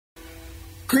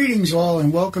Greetings all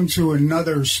and welcome to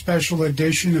another special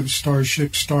edition of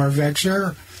Starship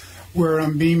Starvexer, where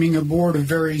I'm beaming aboard a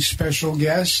very special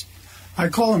guest. I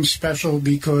call him special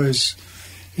because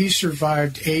he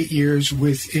survived 8 years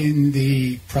within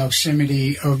the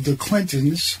proximity of the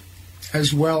Clintons,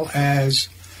 as well as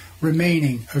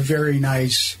remaining a very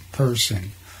nice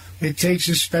person. It takes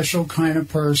a special kind of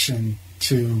person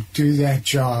to do that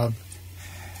job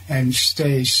and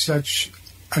stay such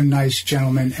a nice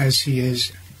gentleman as he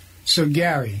is. So,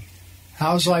 Gary,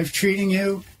 how's life treating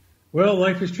you? Well,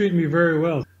 life is treating me very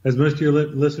well. As most of your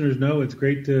listeners know, it's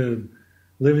great to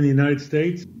live in the United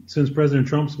States. Since President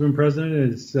Trump's been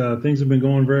president, things have been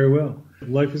going very well.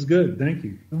 Life is good. Thank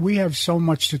you. We have so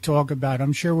much to talk about.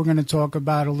 I'm sure we're going to talk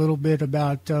about a little bit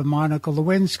about Monica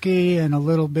Lewinsky and a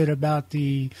little bit about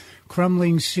the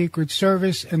crumbling Secret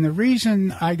Service. And the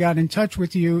reason I got in touch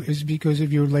with you is because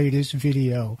of your latest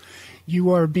video.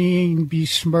 You are being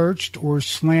besmirched or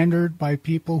slandered by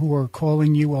people who are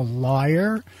calling you a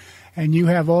liar, and you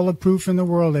have all the proof in the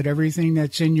world that everything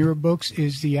that's in your books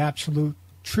is the absolute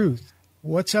truth.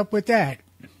 What's up with that?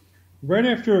 Right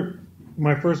after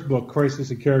my first book,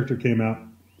 Crisis of Character, came out,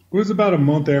 it was about a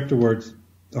month afterwards,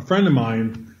 a friend of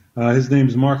mine, his name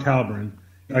is Mark Halbern.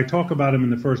 I talk about him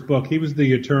in the first book. He was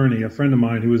the attorney, a friend of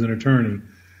mine who was an attorney,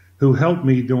 who helped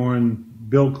me during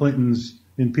Bill Clinton's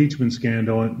impeachment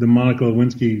scandal, the Monica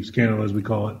Lewinsky scandal, as we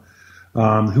call it,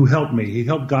 who helped me. He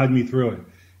helped guide me through it.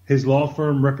 His law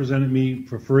firm represented me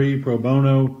for free, pro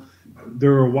bono.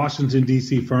 They're a Washington,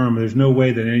 D.C. firm. There's no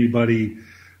way that anybody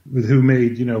who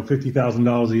made,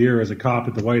 $50,000 a year as a cop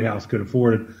at the White House could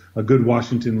afford a good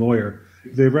Washington lawyer.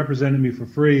 They represented me for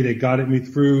free. They guided me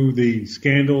through the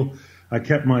scandal. I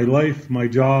kept my life, my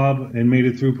job, and made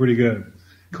it through pretty good.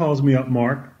 He calls me up,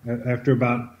 Mark, after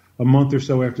about a month or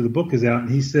so after the book is out,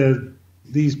 and he said,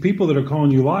 these people that are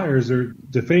calling you liars are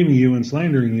defaming you and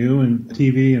slandering you on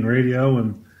TV and radio,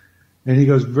 and he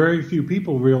goes, very few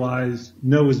people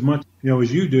know as much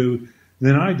as you do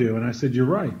than I do. And I said, you're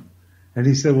right. And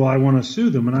he said, well, I want to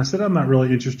sue them. And I said, I'm not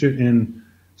really interested in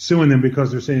suing them because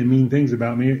they're saying mean things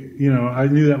about me. I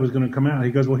knew that was going to come out.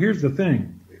 He goes, well, here's the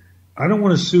thing. I don't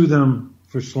want to sue them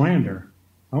for slander.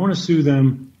 I want to sue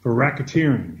them for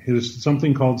racketeering. There's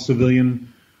something called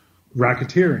civilian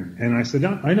racketeering. And I said,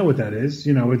 I know what that is.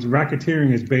 It's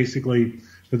racketeering is basically,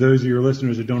 for those of your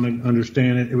listeners that don't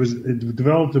understand it, it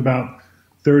developed about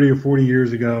 30 or 40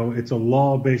 years ago. It's a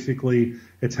law, basically.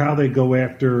 It's how they go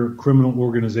after criminal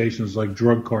organizations like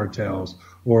drug cartels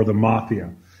or the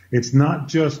mafia. It's not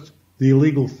just the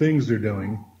illegal things they're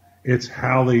doing. It's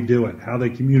how they do it, how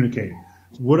they communicate.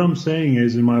 What I'm saying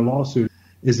is, in my lawsuit,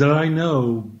 is that I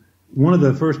know one of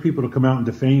the first people to come out and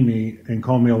defame me and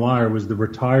call me a liar was the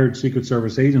Retired Secret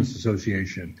Service Agents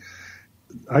Association.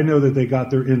 I know that they got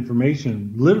their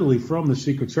information literally from the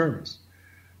Secret Service.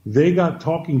 They got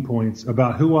talking points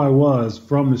about who I was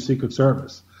from the Secret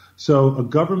Service. So a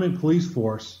government police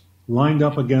force lined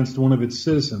up against one of its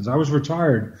citizens. I was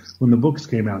retired when the books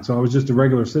came out, so I was just a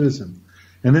regular citizen.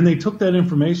 And then they took that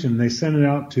information and they sent it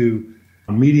out to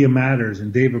Media Matters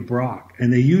and David Brock,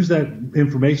 and they used that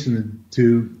information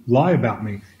to lie about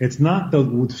me. It's not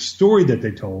the story that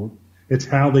they told, it's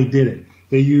how they did it.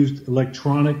 They used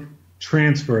electronic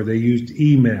transfer, they used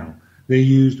email, they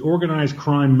used organized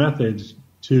crime methods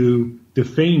to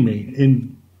defame me.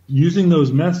 In using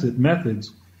those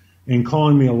methods and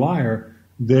calling me a liar,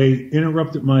 they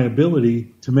interrupted my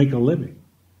ability to make a living.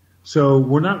 So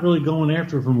we're not really going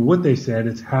after from what they said,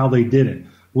 it's how they did it.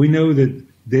 We know that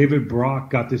David Brock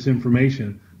got this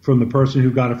information from the person who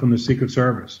got it from the Secret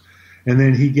Service. And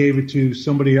then he gave it to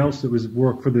somebody else that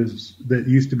that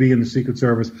used to be in the Secret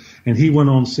Service. And he went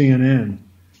on CNN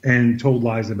and told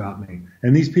lies about me.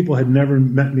 And these people had never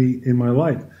met me in my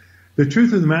life. The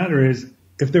truth of the matter is,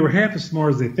 if they were half as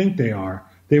smart as they think they are,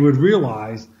 they would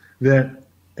realize that,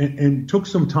 and took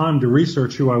some time to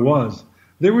research who I was.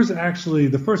 There was actually,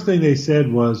 the first thing they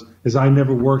said is I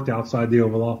never worked outside the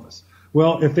Oval Office.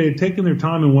 Well, if they had taken their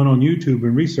time and went on YouTube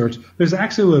and researched, there's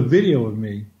actually a video of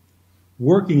me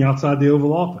working outside the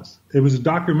Oval Office. It was a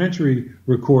documentary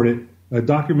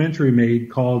made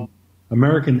called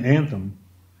American Anthem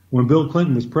when Bill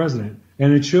Clinton was president.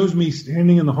 And it shows me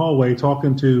standing in the hallway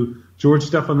talking to George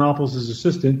Stephanopoulos'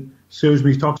 assistant, shows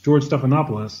me talking to George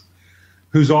Stephanopoulos,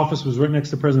 whose office was right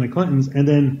next to President Clinton's. And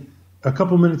then a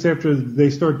couple minutes after they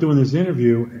start doing this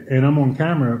interview and I'm on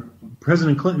camera,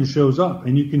 President Clinton shows up,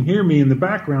 and you can hear me in the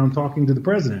background talking to the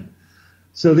president.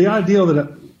 So the idea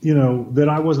that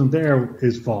I wasn't there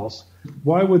is false.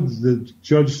 Why would the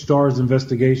Judge Starr's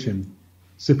investigation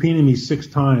subpoena me 6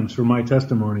 times for my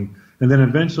testimony And then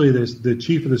eventually the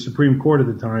chief of the Supreme Court at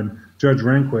the time, Judge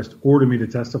Rehnquist, ordered me to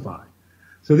testify.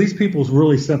 So these people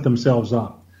really set themselves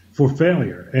up for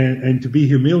failure and to be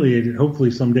humiliated,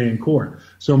 hopefully someday in court.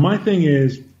 So my thing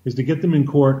is to get them in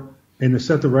court and to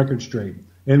set the record straight.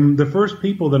 And the first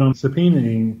people that I'm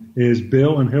subpoenaing is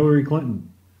Bill and Hillary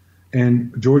Clinton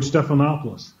and George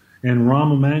Stephanopoulos and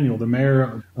Rahm Emanuel, the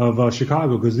mayor of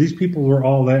Chicago, because these people were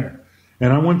all there.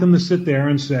 And I want them to sit there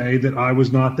and say that I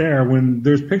was not there when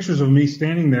there's pictures of me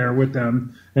standing there with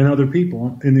them and other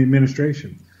people in the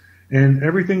administration. And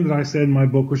everything that I said in my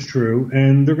book was true.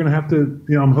 And they're going to have to,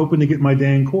 I'm hoping to get my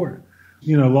day in court.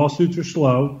 Lawsuits are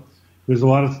slow. There's a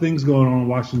lot of things going on in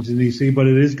Washington, D.C., but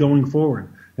it is going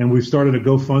forward. And we've started a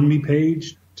GoFundMe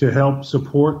page to help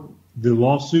support the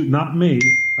lawsuit. Not me.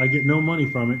 I get no money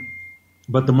from it.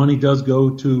 But the money does go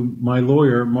to my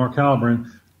lawyer, Mark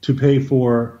Halbrin, to pay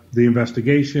for the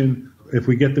investigation. If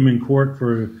we get them in court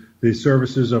for the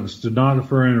services of a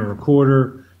stenographer and a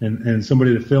recorder and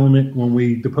somebody to film it when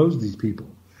we depose these people.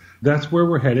 That's where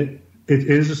we're headed. It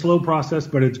is a slow process,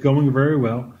 but it's going very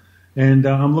well. And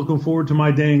I'm looking forward to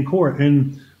my day in court.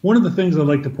 And one of the things I'd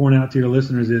like to point out to your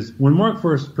listeners is when Mark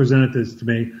first presented this to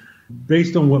me,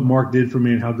 based on what Mark did for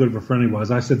me and how good of a friend he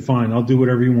was, I said, fine, I'll do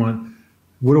whatever you want.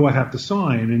 What do I have to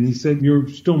sign? And he said, you're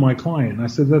still my client. And I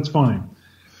said, that's fine.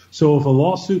 So if a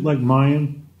lawsuit like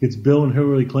mine gets Bill and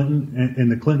Hillary Clinton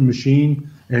and the Clinton machine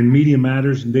and Media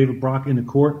Matters and David Brock into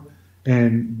court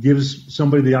and gives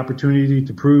somebody the opportunity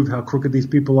to prove how crooked these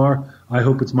people are, I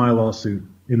hope it's my lawsuit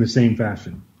in the same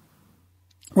fashion.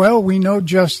 Well, we know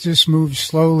justice moves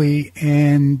slowly,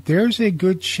 and there's a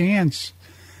good chance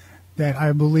that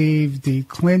I believe the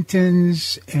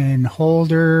Clintons and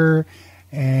Holder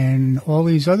and all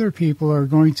these other people are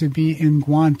going to be in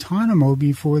Guantanamo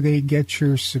before they get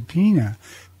your subpoena.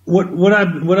 What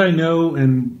I know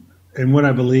and what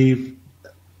I believe,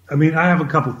 I mean, I have a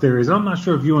couple theories. I'm not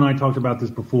sure if you and I talked about this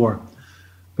before,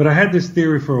 but I had this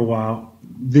theory for a while.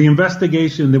 The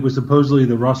investigation that was supposedly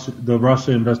the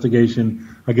Russia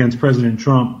investigation against President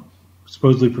Trump,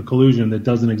 supposedly for collusion that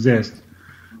doesn't exist.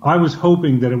 I was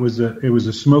hoping that it was a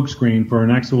smokescreen for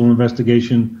an actual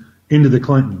investigation into the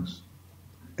Clintons.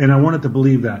 And I wanted to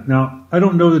believe that. Now, I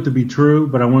don't know that to be true,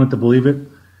 but I wanted to believe it.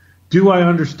 Do I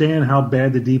understand how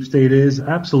bad the deep state is?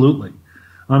 Absolutely.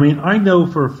 I mean, I know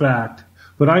for a fact,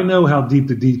 but I know how deep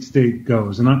the deep state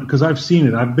goes, and because I've seen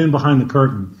it. I've been behind the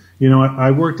curtain.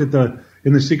 I worked in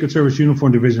the Secret Service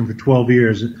Uniform Division for 12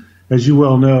 years. As you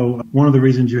well know, one of the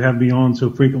reasons you have me on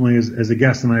so frequently as a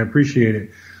guest, and I appreciate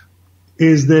it,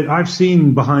 is that I've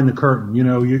seen behind the curtain.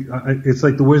 It's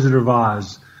like the Wizard of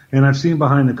Oz. And I've seen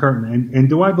behind the curtain. And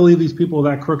do I believe these people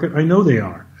are that crooked? I know they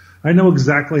are. I know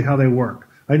exactly how they work.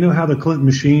 I know how the Clinton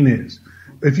machine is.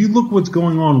 If you look what's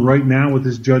going on right now with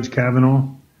this Judge Kavanaugh,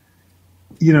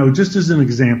 just as an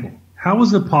example, how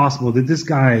is it possible that this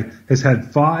guy has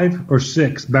had 5 or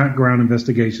 6 background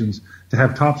investigations to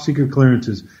have top secret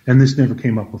clearances and this never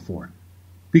came up before?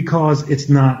 Because it's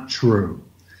not true.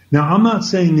 Now, I'm not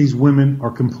saying these women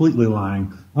are completely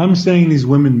lying. I'm saying these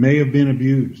women may have been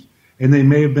abused. And they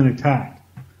may have been attacked.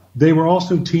 They were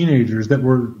also teenagers that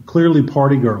were clearly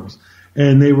party girls,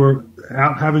 and they were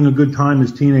out having a good time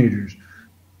as teenagers.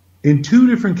 In 2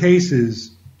 different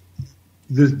cases,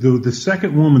 the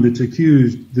second woman that's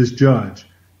accused, this judge,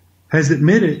 has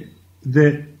admitted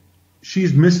that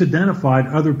she's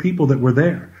misidentified other people that were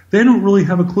there. They don't really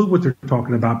have a clue what they're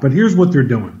talking about, but here's what they're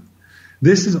doing.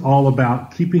 This is all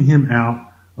about keeping him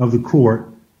out of the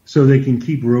court so they can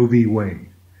keep Roe v. Wade.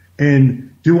 And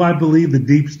do I believe the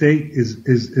deep state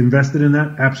is invested in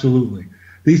that? Absolutely.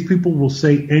 These people will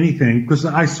say anything because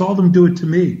I saw them do it to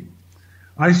me.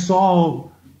 I saw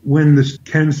when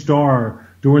Ken Starr,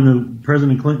 during the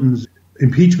President Clinton's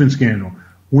impeachment scandal,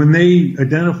 when they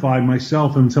identified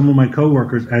myself and some of my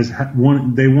coworkers as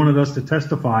they wanted us to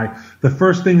testify, the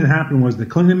first thing that happened was the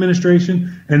Clinton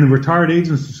administration and the Retired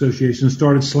Agents Association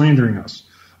started slandering us.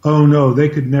 Oh no, they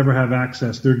could never have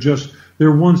access.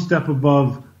 They're one step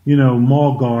above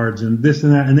mall guards and this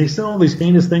and that. And they said all these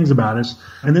heinous things about us.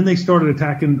 And then they started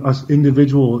attacking us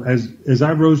individual as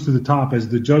I rose to the top, as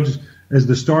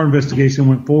the Starr investigation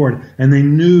went forward. And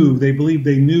they believed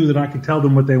they knew that I could tell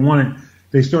them what they wanted.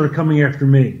 They started coming after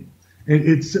me. And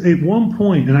it's at one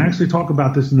point, and I actually talk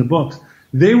about this in the books,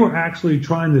 they were actually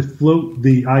trying to float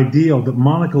the ideal that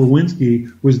Monica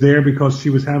Lewinsky was there because she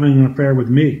was having an affair with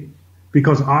me,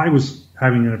 because I was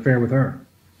having an affair with her.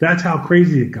 That's how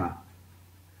crazy it got.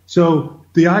 So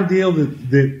the ideal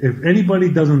that if anybody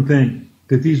doesn't think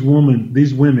that these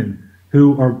women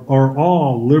who are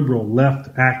all liberal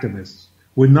left activists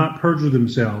would not perjure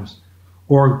themselves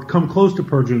or come close to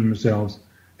perjuring themselves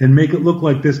and make it look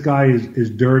like this guy is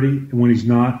dirty, and when he's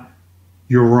not,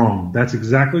 you're wrong. That's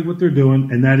exactly what they're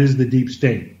doing, and that is the deep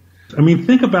state. I mean,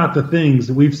 think about the things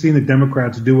that we've seen the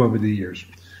Democrats do over the years.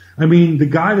 I mean, the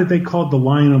guy that they called the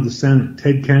Lion of the Senate,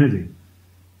 Ted Kennedy,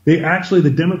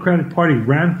 the Democratic Party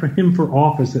ran for him for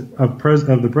office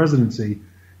of the presidency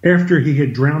after he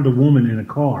had drowned a woman in a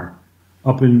car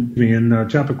up in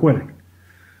Chappaquiddick.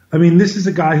 I mean, this is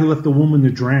a guy who left a woman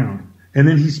to drown, and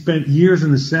then he spent years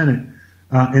in the Senate,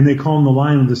 and they call him the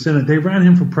Lion of the Senate. They ran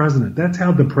him for president. That's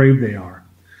how depraved they are.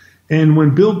 And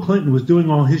when Bill Clinton was doing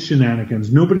all his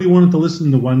shenanigans, nobody wanted to listen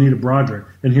to Juanita Broderick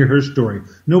and hear her story.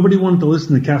 Nobody wanted to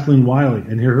listen to Kathleen Wiley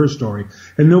and hear her story.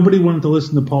 And nobody wanted to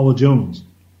listen to Paula Jones.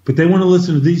 But they want to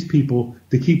listen to these people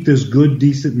to keep this good,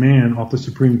 decent man off the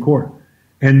Supreme Court.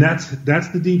 And that's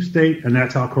the deep state, and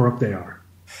that's how corrupt they are.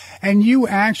 And you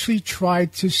actually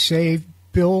tried to save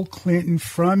Bill Clinton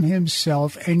from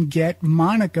himself and get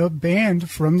Monica banned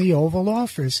from the Oval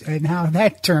Office, and how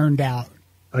that turned out.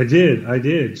 I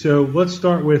did. So let's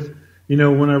start with,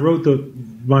 when I wrote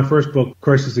my first book,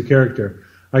 Crisis of Character,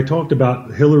 I talked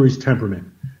about Hillary's temperament.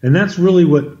 And that's really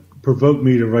what provoked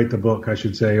me to write the book, I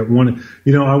should say. I wanted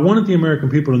the American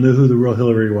people to know who the real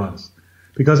Hillary was,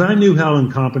 because I knew how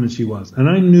incompetent she was. And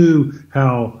I knew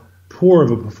how poor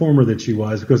of a performer that she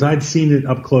was, because I'd seen it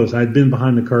up close. I'd been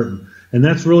behind the curtain. And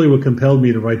that's really what compelled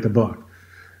me to write the book.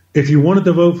 If you wanted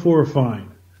to vote for her, fine.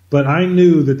 But I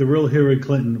knew that the real Hillary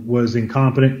Clinton was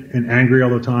incompetent and angry all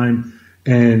the time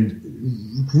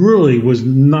and really was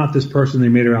not this person they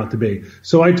made her out to be.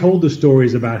 So I told the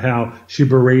stories about how she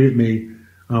berated me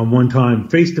one time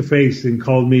face to face and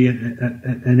called me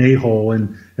an a-hole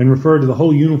and referred to the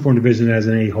whole uniform division as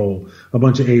an a-hole, a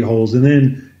bunch of a-holes. And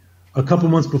then a couple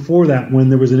months before that, when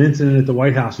there was an incident at the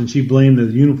White House and she blamed the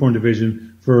uniform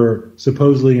division for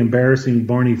supposedly embarrassing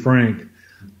Barney Frank,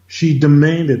 she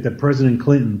demanded that President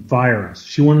Clinton fire us.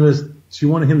 She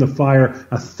wanted him to fire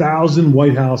 1,000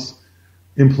 White House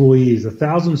employees,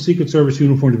 1,000 Secret Service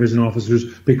Uniform Division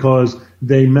officers, because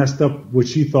they messed up what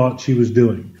she thought she was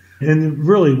doing. And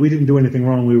really, we didn't do anything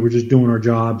wrong. We were just doing our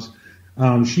jobs.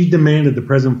 She demanded the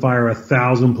president fire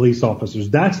 1,000 police officers.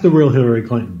 That's the real Hillary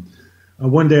Clinton.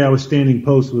 One day I was standing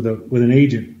post with an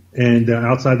agent and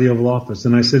outside the Oval Office,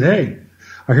 and I said, "Hey,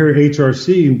 I hear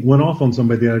HRC went off on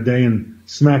somebody the other day and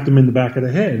smacked him in the back of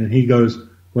the head." And he goes,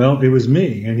 "Well, it was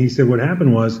me." And he said, "What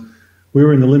happened was we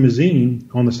were in the limousine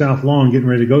on the South Lawn getting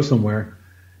ready to go somewhere,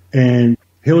 and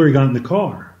Hillary got in the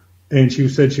car, and she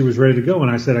said she was ready to go. And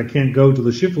I said, I can't go till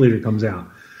the shift leader comes out."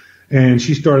 And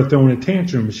she started throwing a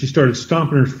tantrum. She started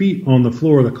stomping her feet on the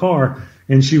floor of the car,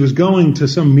 and she was going to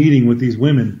some meeting with these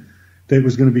women that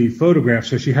was going to be photographed.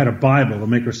 So she had a Bible to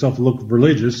make herself look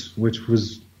religious, which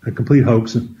was a complete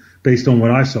hoax based on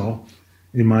what I saw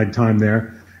in my time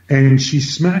there. And she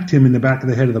smacked him in the back of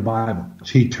the head of the Bible.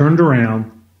 He turned around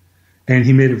and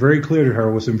he made it very clear to her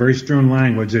with some very stern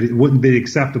language that it wouldn't be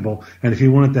acceptable. And if she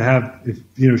wanted to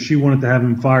have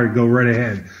him fired, go right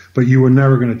ahead. But you were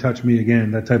never going to touch me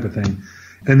again, that type of thing.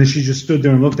 And then she just stood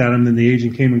there and looked at him. Then the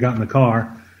agent came and got in the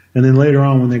car. And then later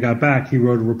on, when they got back, he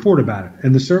wrote a report about it.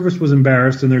 And the service was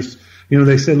embarrassed. And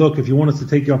they said, "Look, if you want us to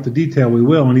take you off the detail, we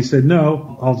will." And he said,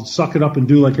 "No, I'll suck it up and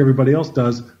do like everybody else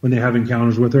does when they have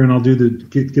encounters with her, and I'll get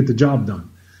the job done."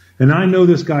 And I know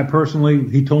this guy personally.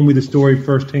 He told me the story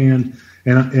firsthand,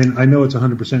 and I know it's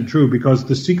 100% true because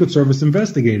the Secret Service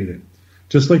investigated it.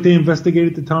 Just like they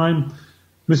investigated the time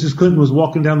Mrs. Clinton was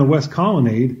walking down the West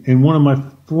Colonnade, and one of my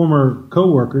former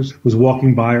coworkers was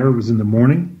walking by her. It was in the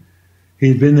morning. He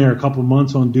had been there a couple of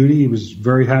months on duty. He was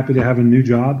very happy to have a new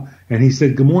job. And he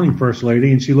said, "Good morning, First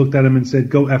Lady." And she looked at him and said,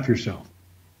 "Go F yourself."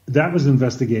 That was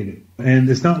investigated. And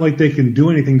it's not like they can do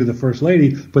anything to the First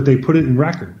Lady, but they put it in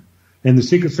record. And the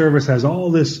Secret Service has all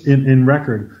this in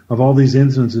record of all these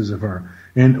instances of her.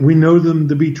 And we know them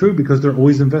to be true because they're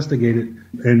always investigated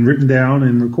and written down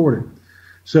and recorded.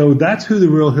 So that's who the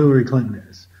real Hillary Clinton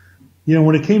is.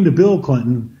 When it came to Bill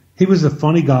Clinton, he was a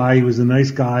funny guy. He was a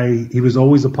nice guy. He was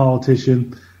always a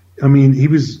politician. I mean, he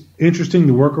was interesting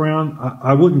to work around.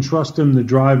 I wouldn't trust him to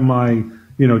drive my,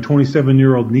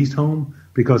 27-year-old niece home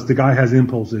because the guy has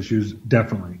impulse issues,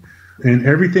 definitely. And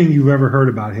everything you've ever heard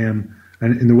about him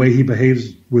and the way he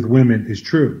behaves with women is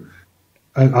true.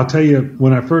 I'll tell you,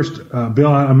 when I first,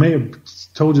 Bill, I may have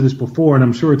told you this before, and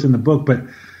I'm sure it's in the book, but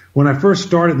when I first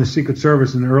started in the Secret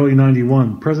Service in early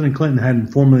 '91, President Clinton hadn't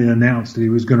formally announced that he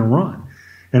was going to run.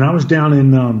 And I was down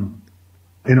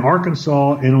in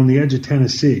Arkansas and on the edge of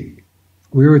Tennessee.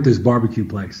 We were at this barbecue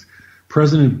place.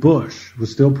 President Bush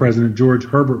was still president, George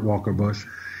Herbert Walker Bush,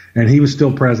 and he was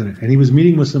still president. And he was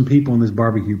meeting with some people in this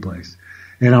barbecue place.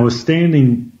 And I was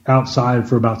standing outside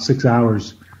for about 6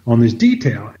 hours on this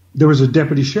detail. There was a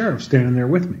deputy sheriff standing there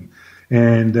with me.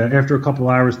 And after a couple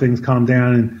hours, things calmed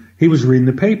down, and he was reading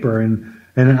the paper. And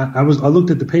I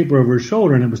looked at the paper over his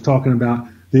shoulder, and it was talking about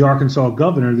the Arkansas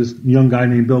governor, this young guy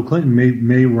named Bill Clinton,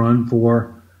 may run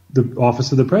for the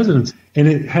office of the presidency. And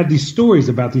it had these stories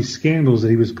about these scandals that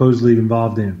he was supposedly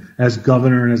involved in as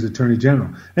governor and as attorney general.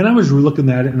 And I was looking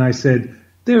at it, and I said,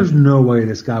 there's no way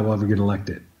this guy will ever get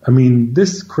elected. I mean,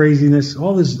 this craziness,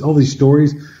 all these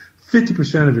stories,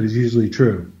 50% of it is usually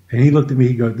true. And he looked at me,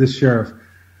 he goes, this sheriff,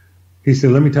 he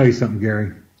said, let me tell you something,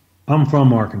 Gary. I'm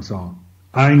from Arkansas.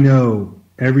 I know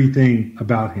everything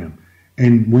about him.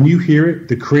 And when you hear it,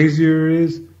 the crazier it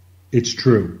is, it's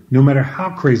true. No matter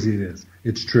how crazy it is,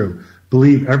 it's true.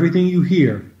 Believe everything you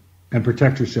hear and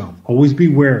protect yourself. Always be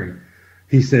wary.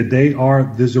 He said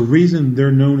there's a reason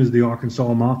they're known as the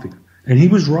Arkansas Mafia. And he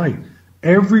was right.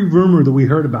 Every rumor that we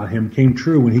heard about him came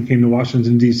true when he came to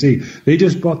Washington, D.C. They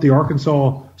just brought the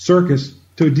Arkansas circus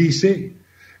to D.C.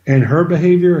 And her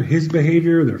behavior, his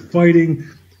behavior, their fighting,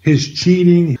 his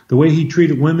cheating, the way he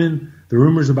treated women, the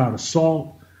rumors about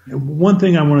assault. One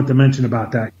thing I wanted to mention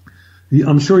about that,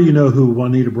 I'm sure you know who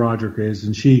Juanita Broderick is,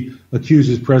 and she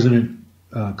accuses President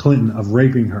Clinton of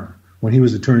raping her when he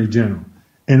was Attorney General.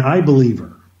 And I believe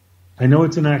her. I know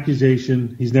it's an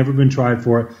accusation. He's never been tried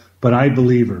for it, but I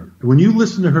believe her. When you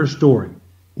listen to her story,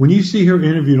 when you see her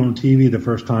interviewed on TV the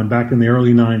first time back in the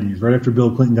early 90s, right after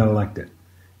Bill Clinton got elected,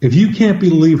 if you can't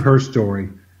believe her story,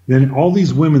 then all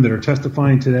these women that are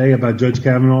testifying today about Judge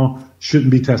Kavanaugh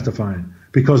shouldn't be testifying,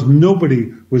 because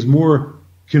nobody was more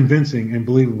convincing and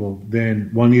believable than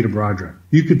Juanita Broderick.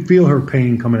 You could feel her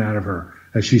pain coming out of her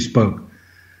as she spoke.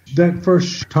 That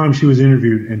first time she was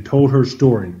interviewed and told her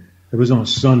story, it was on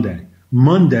Sunday.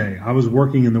 Monday, I was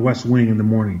working in the West Wing in the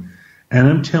morning, and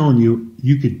I'm telling you,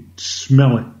 you could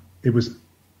smell it. It was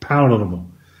palatable.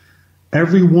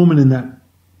 Every woman in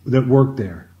that worked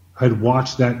there had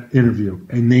watched that interview,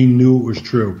 and they knew it was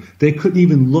true. They couldn't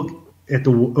even look at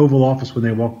the Oval Office when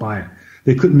they walked by it.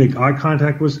 They couldn't make eye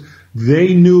contact with us.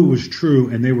 They knew it was true,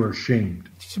 and they were ashamed.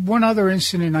 One other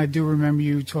incident I do remember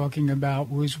you talking about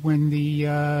was when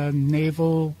the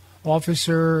naval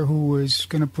officer who was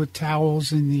going to put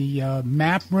towels in the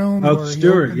map room. Oh,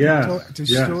 Stewart, yeah.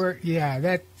 Stewart,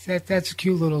 yeah. That's a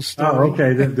cute little story. Oh,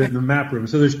 okay, the map room.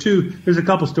 So there's a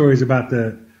couple stories about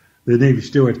the Navy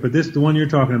stewards, but the one you're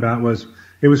talking about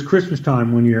it was Christmas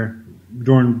time one year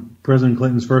during President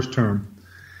Clinton's first term.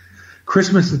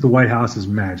 Christmas at the White House is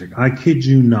magic. I kid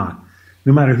you not.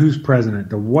 No matter who's president,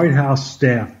 the White House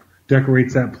staff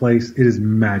decorates that place. It is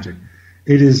magic.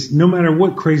 It is, no matter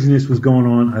what craziness was going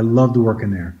on, I loved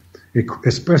working there,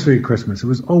 especially at Christmas. It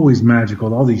was always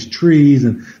magical. All these trees,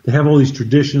 and they have all these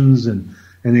traditions, and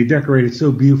they decorate it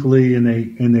so beautifully, and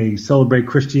they celebrate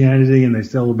Christianity, and they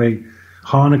celebrate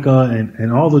Hanukkah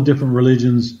and all the different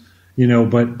religions,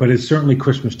 but it's certainly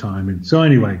Christmas time. And so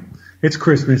anyway, it's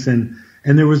Christmas, and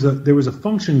there was a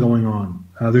function going on.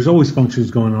 There's always functions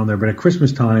going on there, but at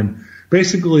Christmas time,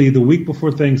 basically the week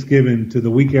before Thanksgiving to the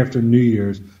week after New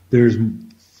Year's, there's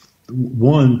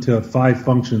 1 to 5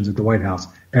 functions at the White House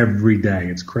every day.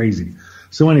 It's crazy.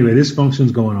 So anyway, this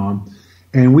function's going on,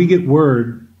 and we get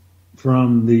word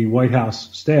from the White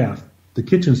House staff, the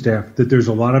kitchen staff, that there's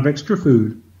a lot of extra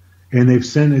food, and they've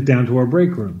sent it down to our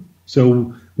break room.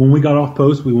 So when we got off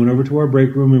post, we went over to our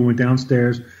break room, we went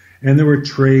downstairs, and there were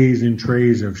trays and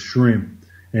trays of shrimp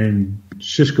and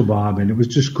shish kebab, and it was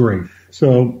just great.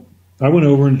 So I went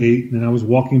over and ate, and I was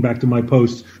walking back to my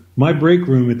post. My break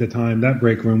room at the time, that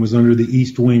break room, was under the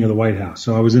east wing of the White House.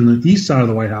 So I was in the east side of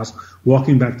the White House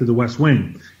walking back to the west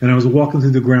wing, and I was walking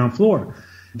through the ground floor.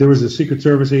 There was a Secret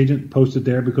Service agent posted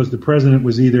there because the president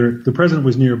was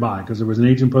nearby, because there was an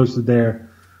agent posted there,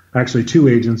 actually 2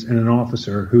 agents and an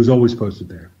officer who's always posted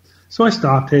there. So I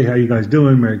stopped. Hey, how you guys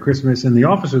doing? Merry Christmas. And the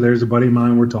officer there is a buddy of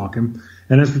mine. We're talking.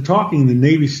 And as we're talking, the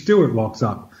Navy steward walks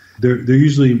up. They're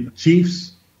usually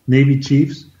chiefs, Navy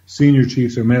chiefs, senior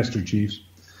chiefs, or master chiefs.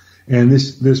 And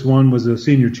this one was a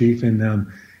senior chief.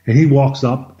 And he walks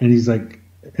up, and he's like,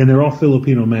 and they're all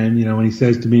Filipino men, and he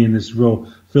says to me in this real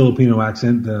Filipino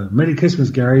accent, Merry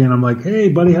Christmas, Gary. And I'm like, hey,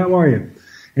 buddy, how are you?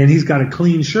 And he's got a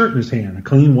clean shirt in his hand, a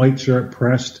clean white shirt,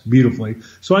 pressed beautifully.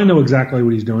 So I know exactly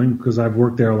what he's doing because I've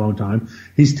worked there a long time.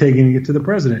 He's taking it to the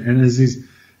president. And as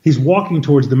he's walking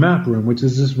towards the map room, which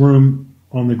is this room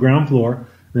on the ground floor,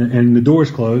 and the door's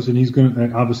closed, and he's going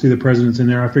to, obviously the president's in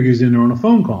there. I figure he's in there on a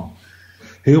phone call.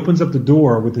 He opens up the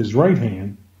door with his right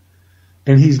hand,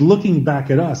 and he's looking back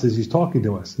at us as he's talking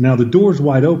to us. Now the door's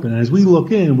wide open, and as we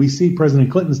look in, we see President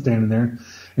Clinton standing there,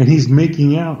 and he's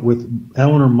making out with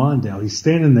Eleanor Mondale. He's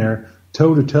standing there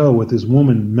toe-to-toe with his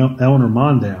woman, Eleanor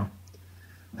Mondale.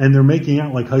 and they're making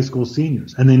out like high school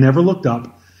seniors, and they never looked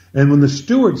up. And when the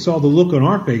steward saw the look on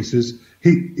our faces,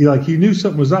 he knew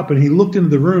something was up, and he looked into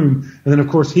the room, and then of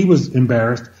course he was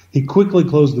embarrassed. He quickly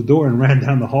closed the door and ran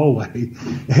down the hallway.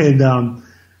 And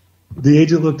the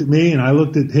agent looked at me, and I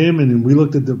looked at him, and we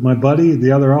looked at my buddy,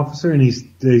 the other officer, and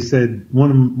they said,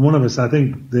 one of us, I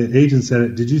think the agent said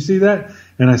it, "Did you see that?"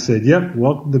 And I said, "Yep,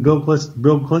 welcome to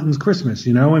Bill Clinton's Christmas,"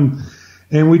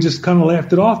 And we just kind of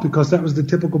laughed it off because that was the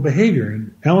typical behavior.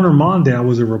 And Eleanor Mondale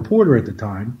was a reporter at the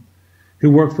time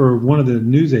who worked for one of the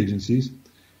news agencies,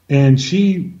 and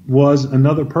she was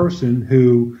another person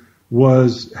who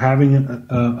was having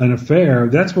an affair.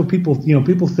 That's what people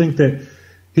think that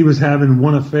he was having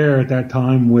one affair at that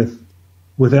time with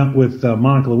Monica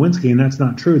Lewinsky, and that's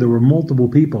not true. There were multiple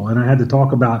people, and I ended up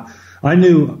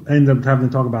having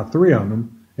to talk about three of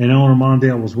them, and Eleanor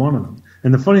Mondale was one of them.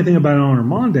 And the funny thing about Eleanor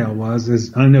Mondale was,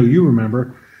 as I know you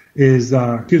remember, is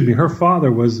her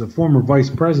father was a former vice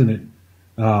president,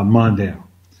 Mondale.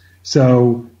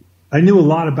 So I knew a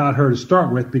lot about her to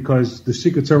start with because the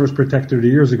Secret Service protected her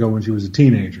years ago when she was a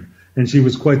teenager, and she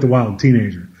was quite the wild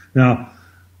teenager. Now,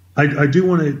 I do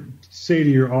want to say to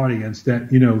your audience that,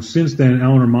 since then,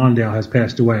 Eleanor Mondale has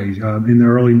passed away.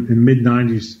 In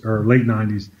mid-90s or late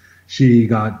 90s, she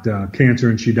got cancer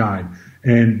and she died.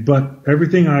 But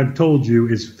everything I've told you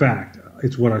is fact.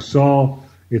 It's what I saw.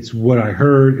 It's what I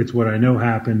heard. It's what I know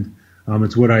happened.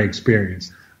 It's what I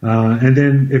experienced. And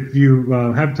then if you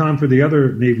have time for the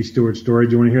other Navy steward story,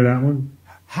 do you want to hear that one?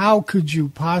 How could you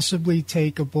possibly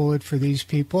take a bullet for these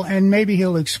people? And maybe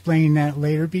he'll explain that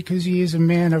later because he is a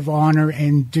man of honor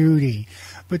and duty.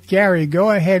 But Gary, go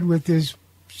ahead with this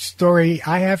story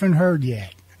I haven't heard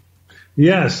yet.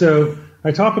 Yeah, so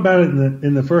I talk about it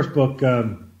in the first book,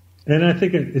 and I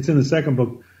think it's in the second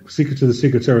book, Secrets of the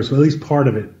Secret Service, or at least part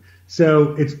of it.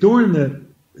 So it's during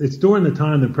the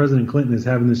time that President Clinton is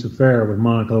having this affair with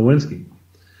Monica Lewinsky.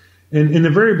 And in the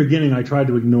very beginning, I tried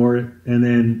to ignore it, and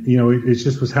then, it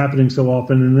just was happening so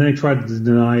often, and then I tried to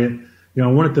deny it. I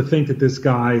wanted to think that this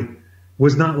guy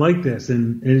was not like this,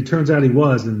 and it turns out he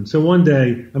was. And so one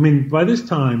day, by this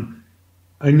time,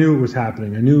 I knew it was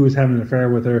happening. I knew he was having an affair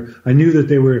with her. I knew that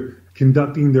they were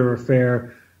conducting their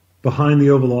affair behind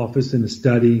the Oval Office in the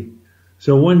study.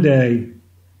 So one day,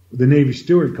 the Navy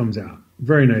steward comes out,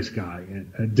 very nice guy,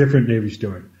 a different Navy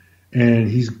steward, and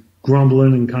he's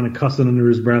grumbling and kind of cussing under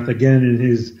his breath, again in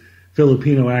his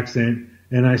Filipino accent.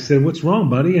 And I said, "What's wrong,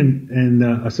 buddy?" And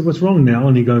I said, "What's wrong, Nell?"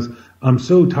 And he goes, "I'm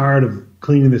so tired of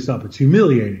cleaning this up. It's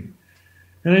humiliating."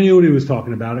 And I knew what he was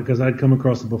talking about because I'd come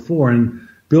across it before. And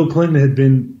Bill Clinton had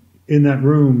been in that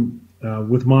room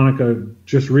with Monica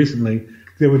just recently.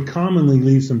 They would commonly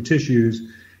leave some tissues.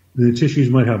 The tissues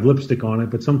might have lipstick on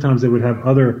it, but sometimes they would have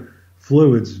other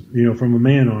fluids, from a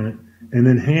man on it. And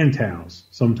then hand towels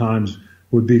sometimes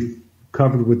would be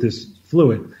covered with this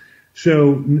fluid.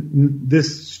 So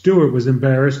this steward was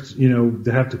embarrassed,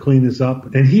 to have to clean this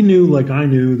up. And he knew, like I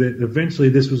knew, that eventually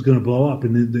this was going to blow up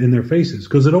in their faces,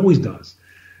 because it always does.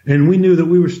 And we knew that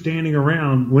we were standing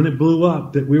around when it blew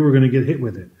up, that we were going to get hit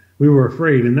with it. We were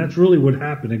afraid. And that's really what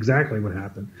happened, exactly what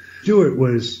happened. Stewart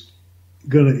was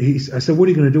I said, "What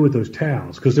are you going to do with those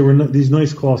towels?" Because there were these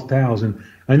nice cloth towels, and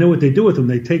I know what they do with them.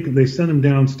 They send them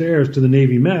downstairs to the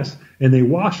Navy mess, and they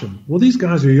wash them. Well, these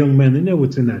guys are young men. They know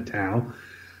what's in that towel.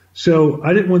 So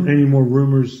I didn't want any more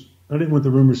rumors. I didn't want the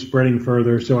rumors spreading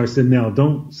further. So I said, "Nell,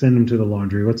 don't send them to the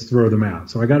laundry. Let's throw them out."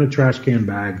 So I got a trash can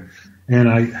bag, and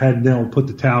I had Nell put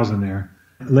the towels in there.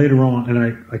 Later on, and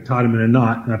I tied them in a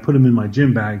knot, and I put them in my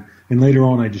gym bag, and later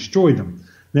on I destroyed them.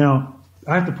 Now,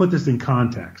 I have to put this in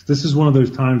context. This is one of those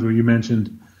times where you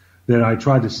mentioned that I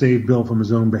tried to save Bill from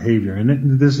his own behavior.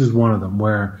 And this is one of them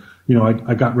where,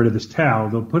 I got rid of this towel.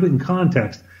 They'll put it in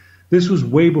context. This was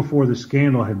way before the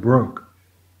scandal had broke.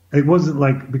 It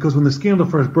wasn't because when the scandal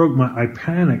first broke, I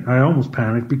panicked. I almost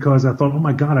panicked because I thought, oh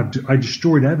my God, I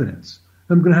destroyed evidence.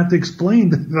 I'm going to have to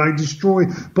explain that I destroyed,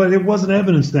 but it wasn't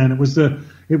evidence then. It was a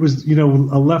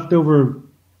leftover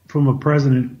from a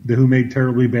president who made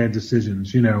terribly bad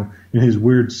decisions, in his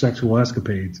weird sexual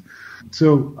escapades.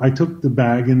 So I took the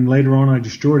bag, and later on I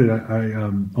destroyed it.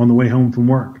 On the way home from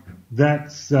work. That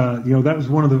was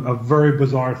a very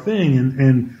bizarre thing.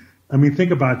 And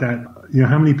think about that.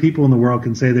 How many people in the world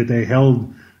can say that they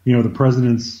held, the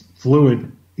president's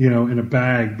fluid, in a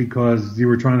bag because you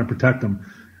were trying to protect them?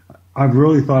 I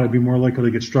really thought I'd be more likely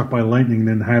to get struck by lightning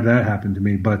than have that happen to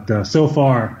me. But so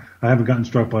far, I haven't gotten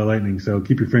struck by lightning, so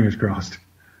keep your fingers crossed.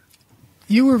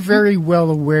 You were very well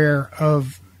aware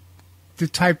of the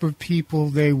type of people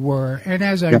they were. And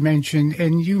as I mentioned,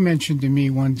 and you mentioned to me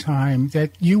one time,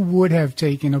 that you would have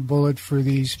taken a bullet for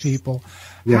these people.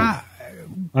 Yeah.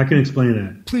 I can explain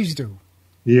that. Please do.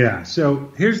 Yeah.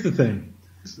 So here's the thing.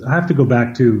 I have to go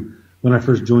back to when I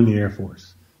first joined the Air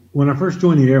Force. When I first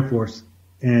joined the Air Force,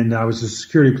 and I was a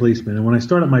security policeman, and when I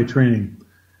started my training,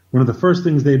 one of the first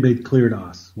things they made clear to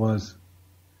us was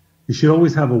you should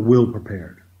always have a will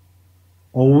prepared.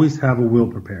 Always have a will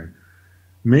prepared.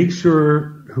 Make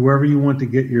sure whoever you want to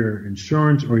get your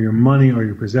insurance or your money or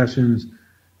your possessions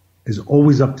is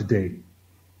always up to date.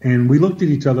 And we looked at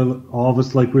each other, all of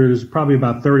us, like there's probably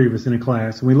about 30 of us in a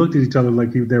class, and we looked at each other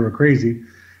like they were crazy.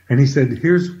 And he said,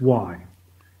 here's why.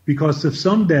 Because if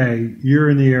someday you're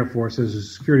in the Air Force as a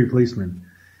security policeman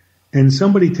and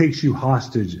somebody takes you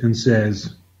hostage and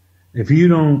says, if you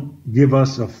don't give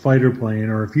us a fighter plane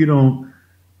or if you don't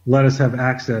let us have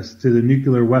access to the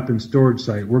nuclear weapons storage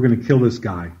site, we're going to kill this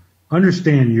guy.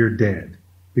 Understand you're dead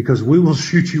because we will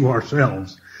shoot you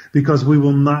ourselves because we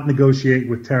will not negotiate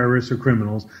with terrorists or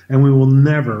criminals and we will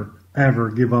never, ever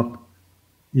give up,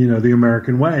 the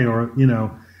American way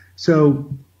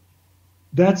So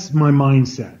that's my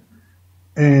mindset.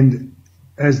 And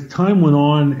as time went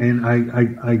on and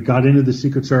I got into the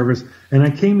Secret Service and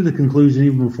I came to the conclusion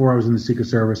even before I was in the Secret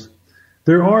Service,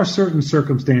 there are certain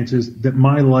circumstances that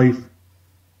my life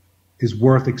is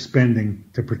worth expending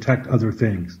to protect other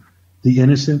things. The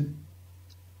innocent,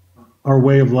 our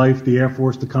way of life, the Air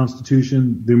Force, the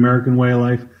Constitution, the American way of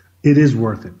life, it is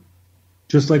worth it.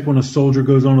 Just like when a soldier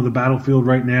goes onto the battlefield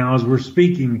right now, as we're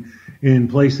speaking in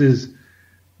places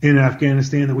in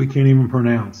Afghanistan that we can't even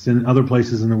pronounce, and other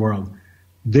places in the world.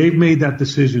 They've made that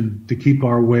decision to keep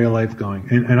our way of life going.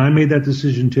 And I made that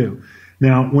decision too.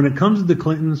 Now, when it comes to the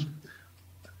Clintons,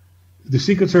 the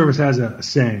Secret Service has a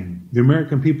saying, the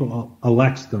American people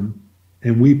elects them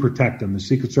and we protect them. The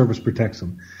Secret Service protects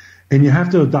them. And you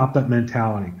have to adopt that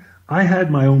mentality. I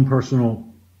had my own personal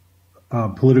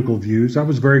political views. I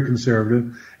was very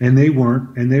conservative and they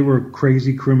weren't, and they were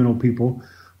crazy criminal people,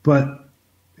 but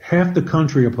half the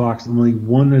country approximately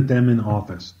wanted them in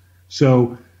office.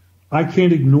 So I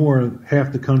can't ignore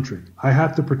half the country. I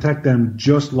have to protect them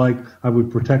just like I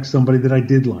would protect somebody that I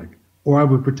did like, or I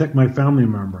would protect my family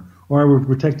member, or I would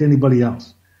protect anybody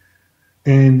else.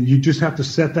 And you just have to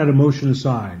set that emotion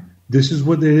aside. This is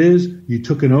what it is. You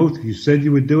took an oath. You said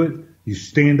you would do it. You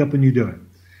stand up and you do it.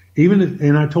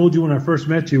 And I told you when I first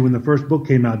met you, when the first book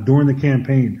came out during the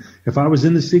campaign, if I was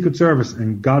in the Secret Service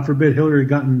and God forbid Hillary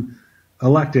gotten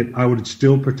elected, I would have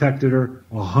still protected her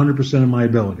 100% of my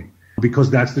ability because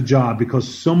that's the job,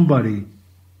 because somebody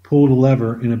pulled a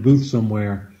lever in a booth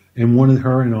somewhere and wanted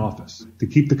her in office. To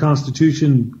keep the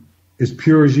Constitution as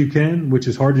pure as you can, which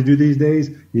is hard to do these days,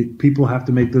 people have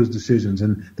to make those decisions.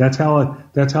 And that's how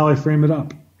I frame it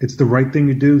up. It's the right thing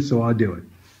to do, so I do it.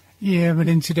 Yeah, but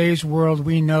in today's world,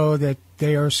 we know that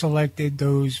they are selected.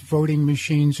 Those voting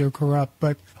machines are corrupt.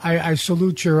 But I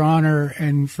salute your honor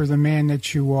and for the man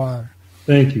that you are.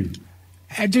 Thank you.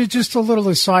 Just a little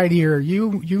aside here.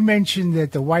 You mentioned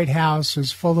that the White House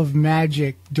was full of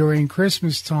magic during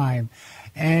Christmas time.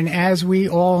 And as we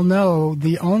all know,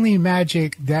 the only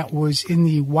magic that was in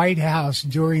the White House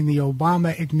during the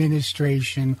Obama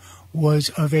administration was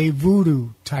of a voodoo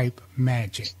type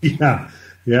magic.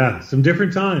 Yeah, some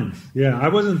different times. Yeah, I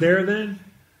wasn't there then,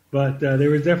 but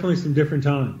there was definitely some different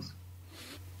times.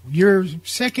 Your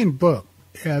second book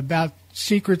about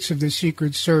Secrets of the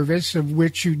Secret Service, of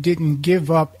which you didn't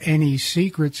give up any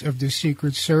secrets of the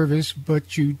Secret Service,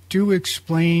 but you do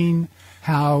explain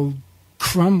how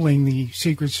crumbling the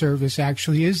Secret Service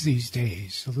actually is these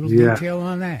days. A little detail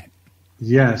on that.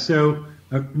 Yeah, so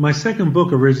my second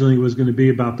book originally was going to be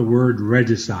about the word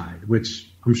regicide, which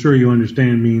I'm sure you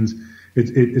understand means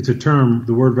it's a term.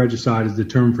 The word regicide is the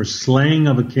term for slaying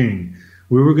of a king.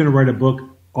 We were going to write a book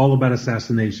all about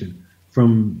assassination,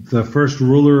 from the first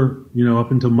ruler,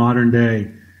 up until modern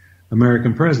day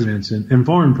American presidents and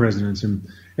foreign presidents. And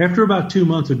after about 2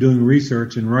 months of doing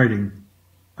research and writing,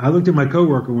 I looked at my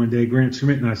coworker one day, Grant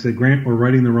Schmidt, and I said, "Grant, we're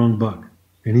writing the wrong book."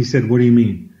 And he said, "What do you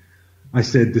mean?" I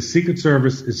said, "The Secret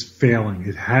Service is failing.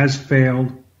 It has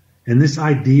failed. And this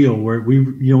ideal where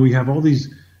we have all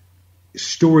these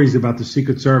stories about the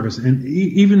Secret Service. And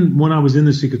even when I was in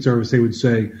the Secret Service,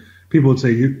 people would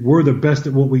say, we're the best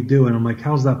at what we do. And I'm like,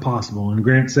 how's that possible? And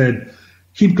Grant said,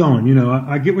 keep going.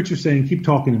 I get what you're saying. Keep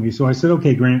talking to me. So I said,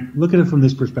 okay, Grant, look at it from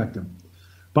this perspective.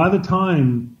 By the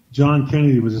time John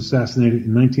Kennedy was assassinated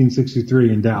in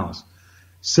 1963 in Dallas,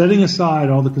 setting aside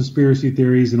all the conspiracy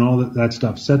theories and all that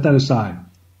stuff, set that aside.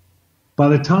 By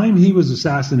the time he was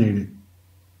assassinated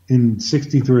in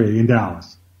 63 in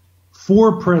Dallas,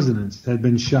 4 presidents had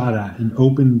been shot at in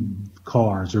open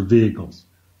cars or vehicles.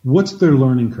 What's their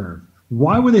learning curve?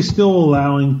 Why were they still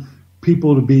allowing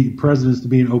presidents to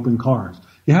be in open cars?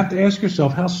 You have to ask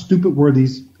yourself, how stupid were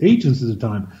these agents at the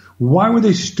time? Why were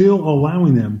they still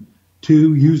allowing them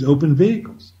to use open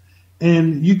vehicles?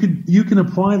 And you can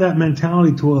apply that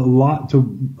mentality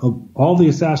to all the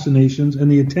assassinations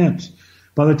and the attempts.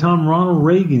 By the time Ronald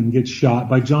Reagan gets shot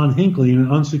by John Hinckley in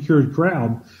an unsecured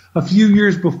crowd, a few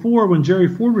years before, when Jerry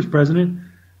Ford was president,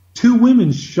 2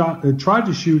 women tried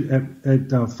to shoot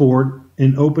at Ford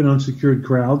in open unsecured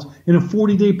crowds in a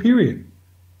 40-day period.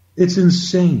 It's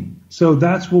insane. So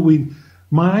that's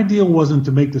my ideal wasn't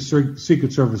to make the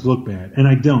Secret Service look bad, and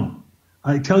I don't.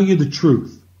 I tell you the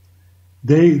truth.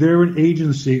 They're an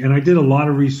agency, and I did a lot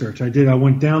of research. I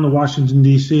went down to Washington,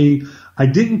 D.C. I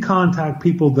didn't contact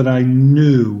people that I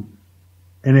knew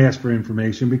and ask for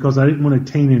information because I didn't want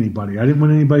to taint anybody. I didn't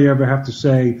want anybody ever have to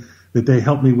say that they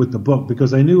helped me with the book,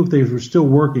 because I knew if they were still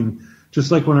working, just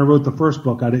like when I wrote the first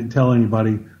book, I didn't tell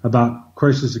anybody about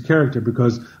Crisis of Character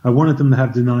because I wanted them to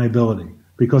have deniability,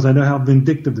 because I know how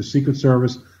vindictive the Secret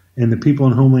Service and the people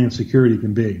in Homeland Security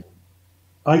can be.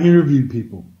 I interviewed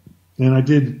people, and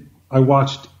I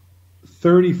watched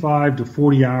 35 to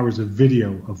 40 hours of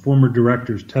video of former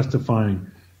directors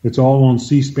testifying. It's all on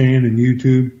C-SPAN and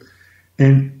YouTube.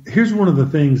 And here's one of the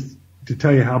things to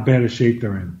tell you how bad a shape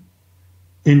they're in.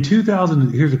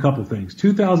 Here's a couple things.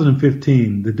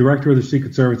 2015, the director of the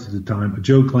Secret Service at the time,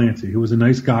 Joe Clancy, who was a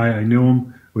nice guy. I knew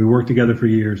him. We worked together for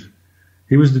years.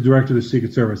 He was the director of the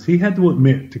Secret Service. He had to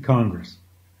admit to Congress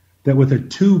that with a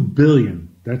 $2 billion,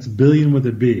 that's billion with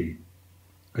a B,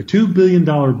 a $2 billion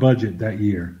budget that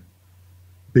year,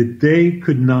 that they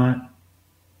could not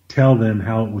tell them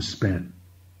how it was spent.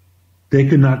 They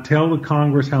could not tell the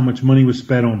Congress how much money was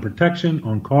spent on protection,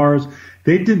 on cars.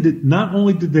 Not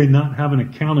only did they not have an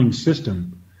accounting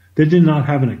system, they did not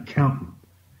have an accountant.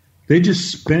 They just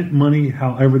spent money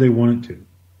however they wanted to.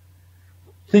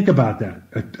 Think about that.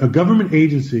 A government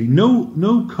agency,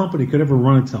 no company could ever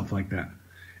run itself like that.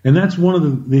 And that's one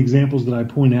of the examples that I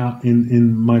point out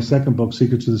in my second book,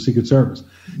 Secrets of the Secret Service.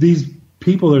 These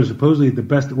people that are supposedly the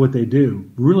best at what they do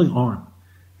really aren't.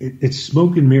 It's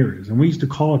smoke and mirrors. And we used to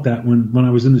call it that when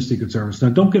I was in the Secret Service. Now,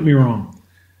 don't get me wrong.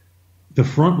 The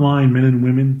frontline men and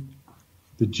women,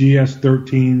 the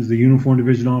GS-13s, the Uniform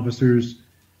Division officers,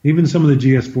 even some of the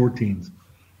GS-14s,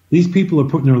 these people are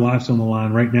putting their lives on the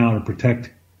line right now to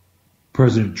protect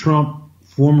President Trump,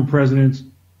 former presidents,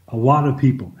 a lot of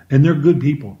people. And they're good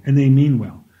people, and they mean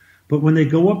well. But when they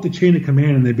go up the chain of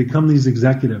command and they become these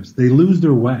executives, they lose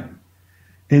their way.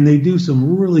 And they do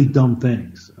some really dumb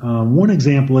things. One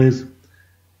example is,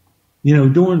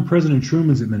 during President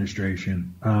Truman's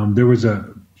administration, there was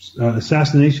a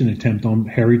assassination attempt on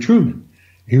Harry Truman.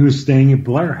 He was staying at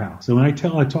Blair House. And when I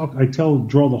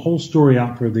draw the whole story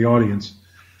out for the audience.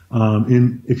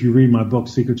 If you read my book,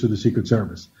 Secrets of the Secret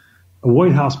Service, a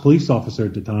White House police officer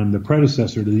at the time, the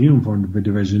predecessor to the Uniform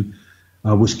Division,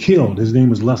 was killed. His name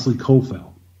was Leslie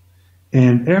Cofield.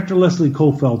 And after Leslie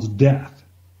Cofield's death,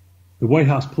 the White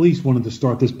House police wanted to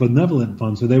start this benevolent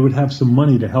fund so they would have some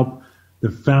money to help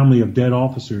the family of dead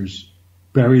officers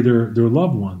bury their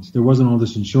loved ones. There wasn't all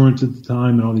this insurance at the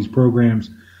time and all these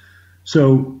programs.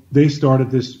 So they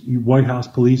started this White House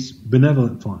Police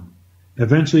Benevolent Fund.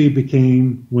 Eventually it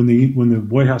became, when the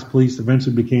White House Police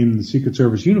eventually became the Secret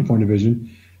Service Uniform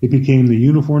Division, it became the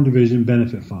Uniform Division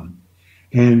Benefit Fund.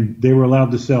 And they were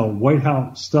allowed to sell White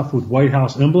House stuff with White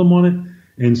House emblem on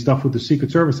it and stuff with the Secret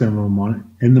Service emblem on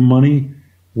it. And the money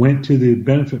went to the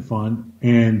benefit fund,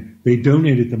 and they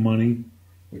donated the money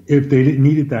if they didn't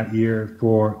need it that year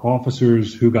for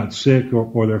officers who got sick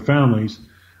or their families.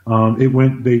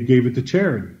 They gave it to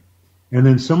charity. And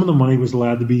then some of the money was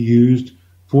allowed to be used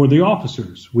for the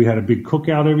officers. We had a big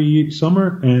cookout every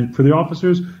summer and for the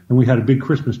officers, and we had a big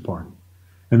Christmas party.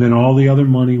 And then all the other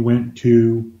money went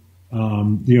to,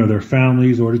 their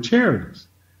families or to charities.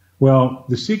 Well,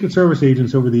 the Secret Service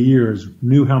agents over the years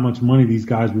knew how much money these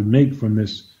guys would make from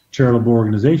this charitable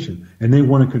organization, and they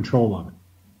wanted control of it.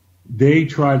 They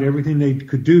tried everything they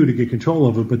could do to get control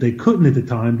of it, but they couldn't at the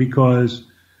time because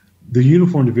the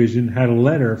Uniform Division had a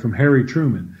letter from Harry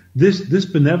Truman. This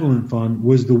benevolent fund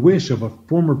was the wish of a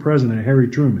former president, Harry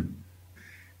Truman.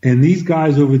 And these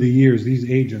guys over the years, these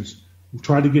agents,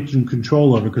 tried to get some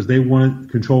control of it because they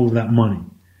wanted control of that money.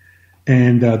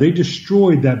 And they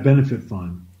destroyed that benefit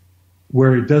fund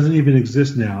where it doesn't even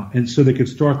exist now, and so they could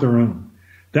start their own.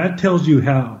 That tells you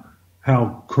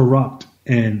how corrupt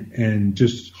and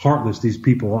just heartless these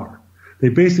people are. They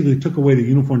basically took away the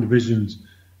Uniform Division's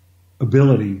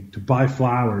ability to buy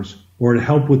flowers or to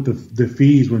help with the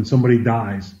fees when somebody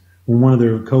dies, when one of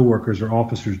their coworkers or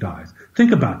officers dies.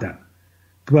 Think about that.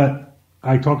 But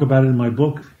I talk about it in my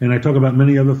book, and I talk about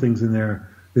many other things in there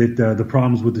that the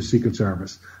problems with the Secret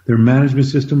Service. Their management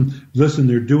system, listen,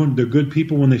 they're good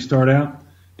people when they start out,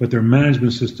 but their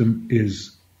management system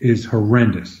is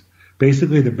horrendous.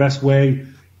 Basically, the best way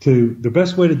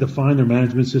to define their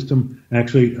management system,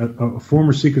 actually, a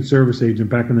former Secret Service agent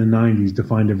back in the 90s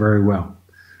defined it very well.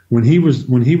 When he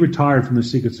retired from the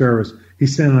Secret Service, he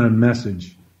sent out a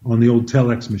message on the old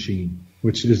telex machine,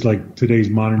 which is like today's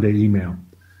modern day email.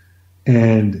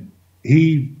 And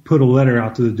he put a letter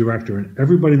out to the director and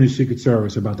everybody in the Secret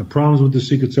Service about the problems with the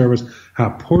Secret Service, how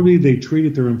poorly they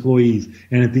treated their employees.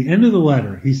 And at the end of the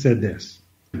letter, he said this: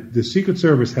 the Secret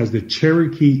Service has the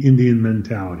Cherokee Indian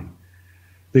mentality.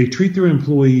 They treat their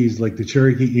employees like the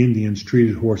Cherokee Indians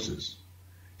treated horses.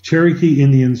 Cherokee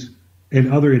Indians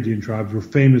and other Indian tribes were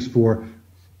famous for,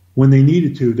 when they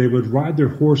needed to, they would ride their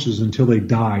horses until they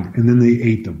died, and then they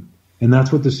ate them. And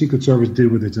that's what the Secret Service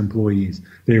did with its employees.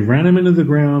 They ran them into the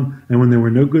ground, and when they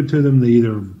were no good to them, they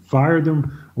either fired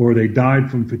them or they died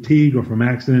from fatigue or from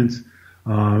accidents,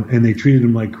 and they treated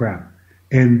them like crap.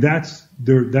 And that's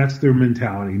their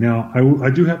mentality. Now, I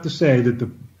do have to say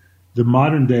that the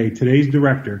modern day, today's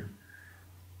director,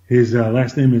 his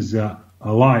last name is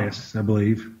Elias, I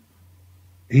believe.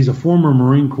 He's a former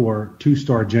Marine Corps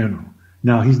 2-star general.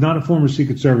 Now, he's not a former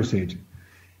Secret Service agent.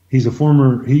 He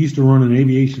used to run an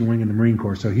aviation wing in the Marine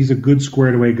Corps, so he's a good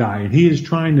squared away guy, and he is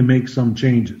trying to make some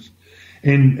changes.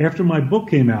 And after my book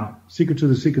came out, Secrets of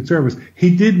the Secret Service,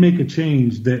 he did make a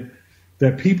change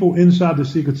that people inside the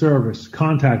Secret Service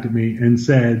contacted me and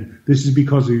said, this is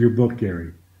because of your book,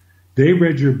 Gary. They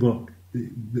read your book.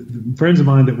 The friends of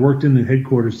mine that worked in the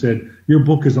headquarters said, your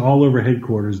book is all over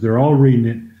headquarters. They're all reading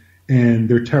it, and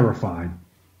they're terrified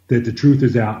that the truth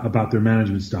is out about their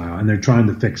management style, and they're trying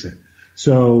to fix it.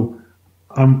 So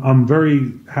I'm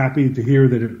very happy to hear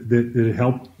that it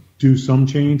helped do some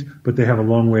change, but they have a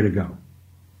long way to go.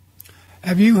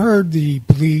 Have you heard the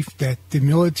belief that the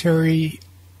military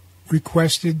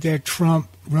requested that Trump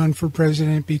run for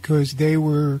president because they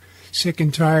were sick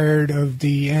and tired of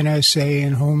the NSA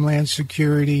and Homeland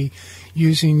Security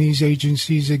using these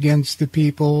agencies against the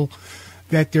people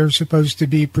that they're supposed to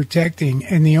be protecting?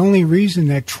 And the only reason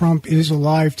that Trump is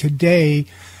alive today,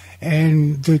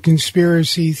 and the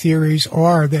conspiracy theories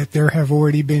are that there have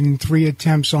already been 3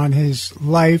 attempts on his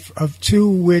life, of 2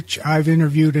 which I've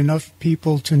interviewed enough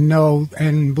people to know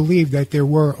and believe that there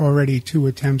were already 2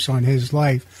 attempts on his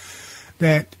life,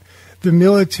 that the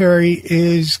military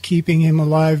is keeping him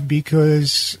alive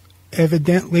because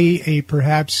evidently a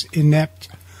perhaps inept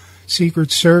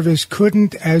Secret Service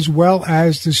couldn't, as well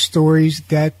as the stories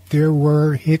that there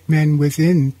were hitmen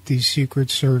within the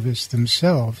Secret Service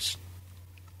themselves.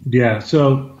 Yeah,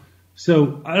 so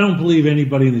I don't believe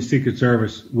anybody in the Secret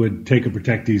Service would take a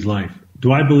protectee's life.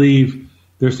 Do I believe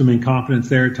there's some incompetence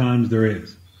there at times? There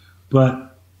is.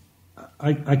 But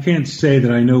I can't say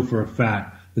that I know for a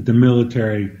fact that the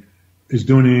military is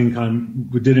did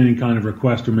any kind of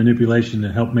request or manipulation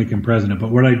to help make him president.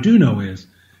 But what I do know is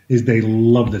they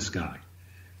love this guy.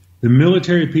 The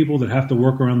military people that have to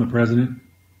work around the president,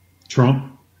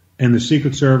 Trump, and the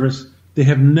Secret Service, they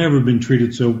have never been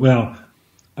treated so well.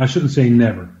 I shouldn't say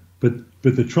never, but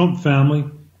the Trump family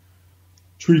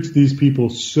treats these people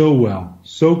so well,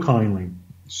 so kindly,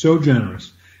 so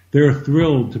generous. They're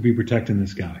thrilled to be protecting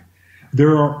this guy.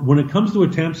 When it comes to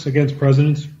attempts against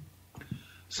presidents,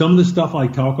 some of the stuff I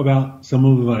talk about, some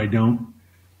of it I don't,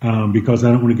 because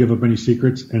I don't want to give up any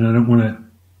secrets and I don't want to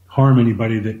harm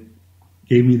anybody that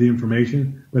gave me the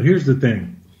information. But here's the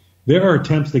thing. There are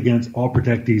attempts against all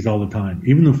protectees all the time,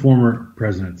 even the former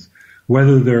presidents,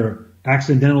 whether they're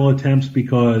accidental attempts,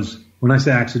 because when I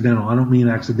say accidental, I don't mean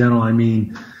accidental. I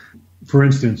mean, for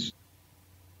instance,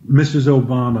 Mrs.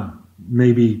 Obama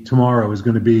maybe tomorrow is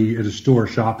going to be at a store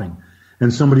shopping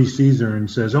and somebody sees her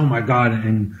and says, oh my God,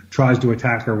 and tries to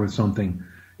attack her with something,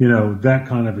 that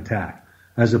kind of attack,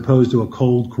 as opposed to a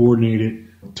cold, coordinated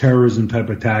terrorism type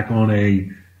attack on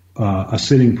a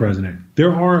sitting president.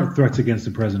 There are threats against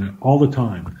the president all the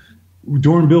time.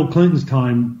 During Bill Clinton's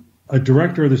time, a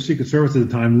director of the Secret Service at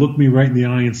the time looked me right in the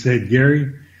eye and said,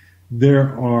 Gary,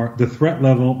 the threat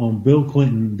level on Bill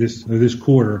Clinton this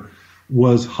quarter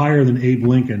was higher than Abe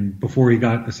Lincoln before he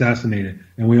got assassinated.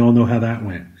 And we all know how that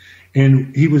went.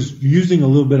 And he was using a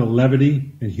little bit of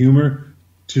levity and humor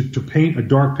to paint a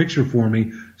dark picture for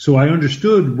me. So I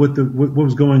understood what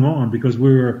was going on, because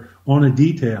we were on a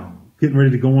detail, getting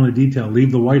ready to go on a detail,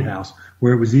 leave the White House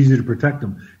where it was easy to protect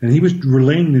him. And he was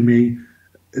relaying to me,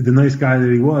 the nice guy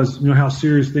that he was, how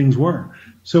serious things were.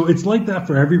 So it's like that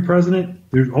for every president.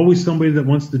 There's always somebody that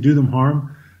wants to do them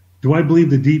harm. Do I believe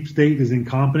the deep state is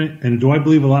incompetent? And do I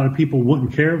believe a lot of people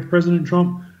wouldn't care if President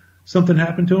Trump, something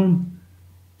happened to him?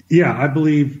 Yeah, I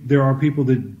believe there are people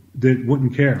that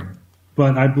wouldn't care.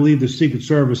 But I believe the Secret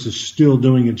Service is still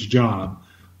doing its job.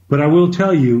 But I will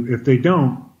tell you, if they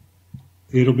don't,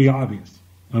 it'll be obvious,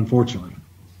 unfortunately.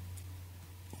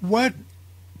 What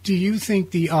do you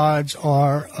think the odds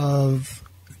are of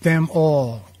them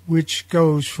all, which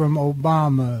goes from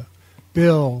Obama,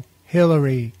 Bill,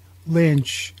 Hillary,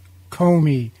 Lynch,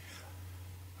 Comey,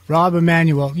 Rahm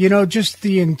Emanuel, just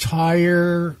the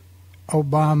entire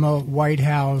Obama White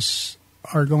House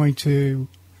we're going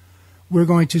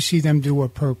to see them do a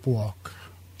perp walk?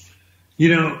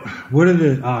 What are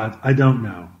the odds? I don't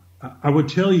know. I would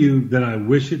tell you that I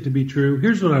wish it to be true.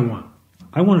 Here's what I want.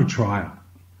 I want a trial.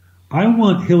 I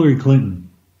want Hillary Clinton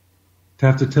to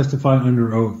have to testify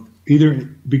under oath, either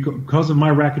because of my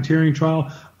racketeering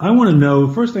trial. I want to know,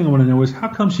 first thing I want to know is how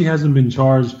come she hasn't been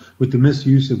charged with the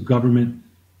misuse of government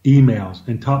emails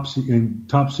and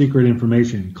top secret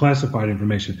information, classified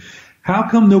information. How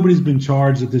come nobody's been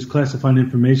charged that this classified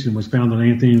information was found on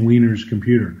Anthony Weiner's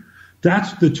computer?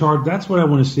 That's the charge. That's what I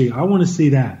want to see. I want to see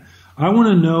that. I want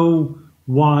to know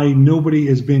why nobody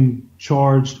has been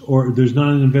charged or there's not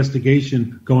an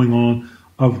investigation going on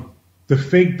of the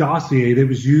fake dossier that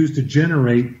was used to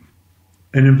generate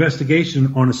an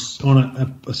investigation on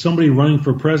somebody running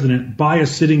for president by a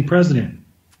sitting president.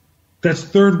 That's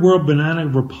third world banana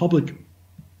republic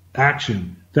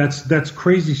action. That's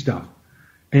crazy stuff.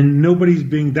 And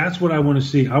that's what I want to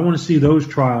see. I want to see those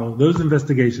trials, those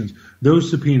investigations,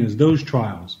 those subpoenas, those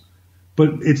trials. But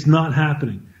it's not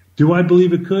happening. Do I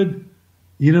believe it could?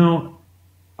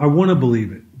 I want to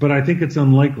believe it, but I think it's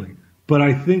unlikely. But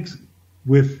I think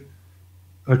with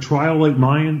a trial like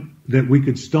mine that we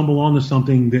could stumble onto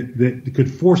something that could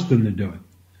force them to do it.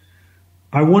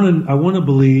 I want to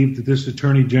believe that this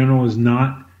attorney general is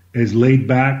not as laid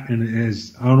back and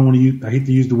as I hate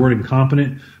to use the word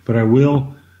incompetent, but I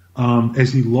will,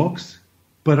 as he looks.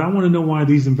 But I want to know why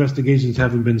these investigations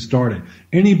haven't been started.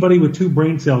 Anybody with two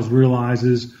brain cells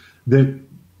realizes that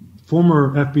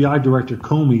former FBI Director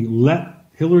Comey let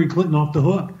Hillary Clinton off the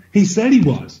hook. He said he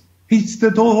was. He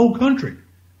told the whole country.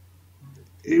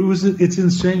 It's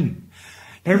insane.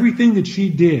 Everything that she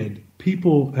did,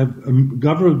 people have,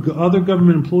 other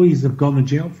government employees have gone to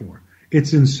jail for.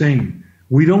 It's insane.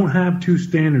 We don't have two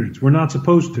standards. We're not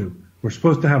supposed to. We're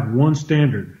supposed to have one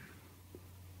standard.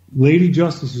 Lady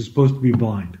Justice is supposed to be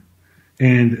blind.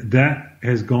 And that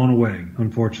has gone away,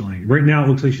 unfortunately. Right now, it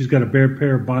looks like she's got a bare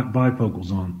pair of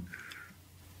bifocals on.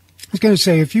 I was going to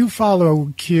say, if you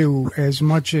follow Q as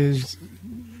much as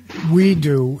we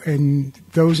do, and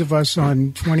those of us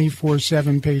on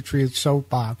 24/7 Patriot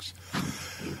Soapbox,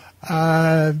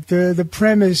 the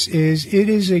premise is it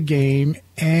is a game,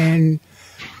 and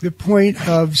the point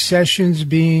of Sessions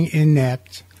being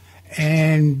inept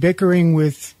and bickering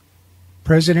with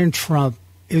President Trump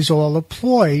is all a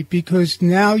ploy, because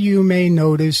now you may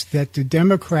notice that the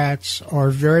Democrats are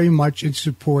very much in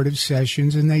support of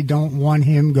Sessions and they don't want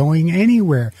him going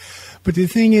anywhere. But the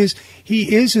thing is,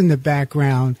 he is in the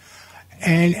background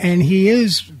and he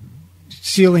is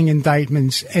sealing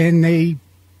indictments, and they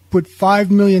put $5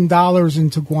 million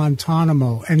into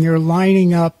Guantanamo, and they're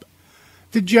lining up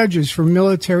the judges for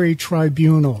military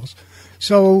tribunals.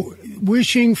 So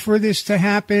wishing for this to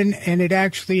happen and it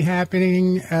actually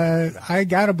happening, I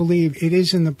got to believe it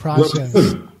is in the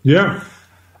process. Yeah.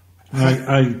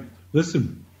 I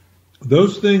listen,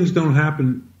 those things don't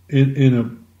happen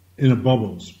in a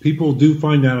bubbles. People do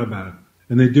find out about it,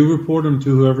 and they do report them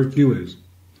to whoever Q is.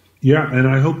 Yeah, and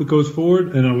I hope it goes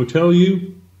forward, and I will tell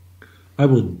you, I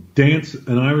will dance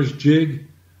an Irish jig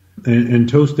and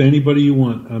toast to anybody you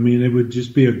want. I mean, it would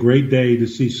just be a great day to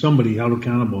see somebody held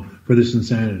accountable for this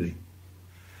insanity.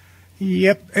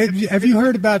 Yep. Have you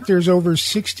heard about there's over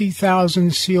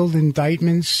 60,000 sealed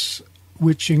indictments,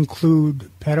 which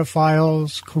include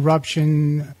pedophiles,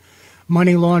 corruption,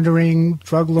 money laundering,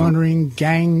 drug laundering,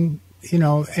 gang,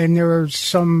 and there are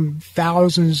some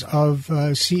thousands of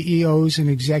CEOs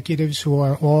and executives who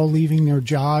are all leaving their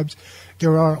jobs.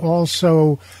 There are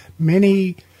also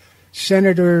many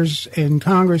senators and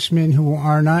congressmen who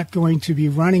are not going to be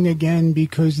running again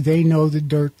because they know the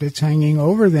dirt that's hanging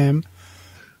over them.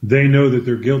 They know that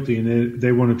they're guilty, and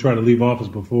they want to try to leave office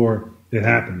before it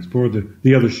happens, before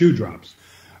the other shoe drops.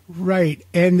 Right.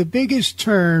 And the biggest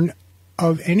turn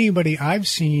of anybody I've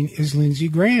seen is Lindsey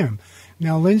Graham.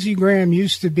 Now, Lindsey Graham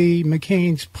used to be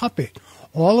McCain's puppet.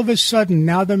 All of a sudden,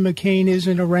 now that McCain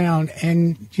isn't around,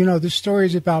 and, the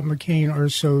stories about McCain are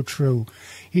so true.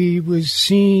 He was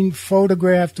seen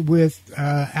photographed with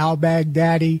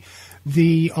al-Baghdadi,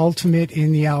 the ultimate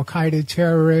in the al-Qaeda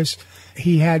terrorist.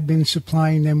 he had been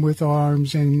supplying them with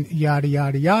arms and yada,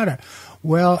 yada, yada.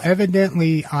 Well,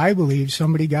 evidently, I believe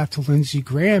somebody got to Lindsey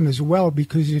Graham as well,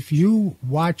 because if you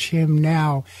watch him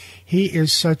now, he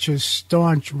is such a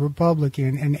staunch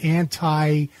Republican and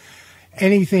anti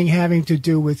anything having to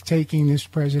do with taking this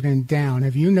president down.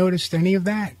 Have you noticed any of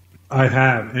that? I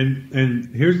have.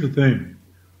 And here's the thing.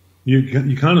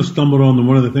 You kind of stumbled on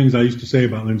one of the things I used to say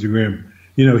about Lindsey Graham.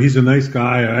 You know, he's a nice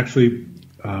guy. I actually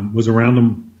was around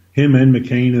him and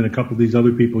McCain and a couple of these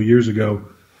other people years ago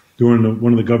during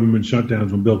one of the government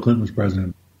shutdowns when Bill Clinton was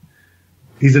president.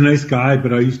 He's a nice guy,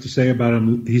 but I used to say about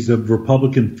him, he's a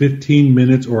Republican 15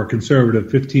 minutes or a conservative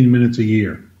 15 minutes a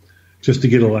year just to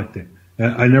get elected.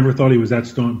 I never thought he was that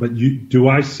staunch, but do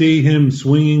I see him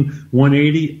swinging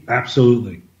 180?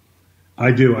 Absolutely.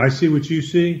 I do. I see what you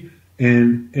see,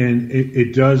 and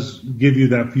it does give you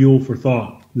that fuel for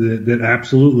thought that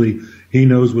absolutely he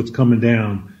knows what's coming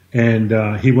down, and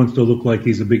he wants to look like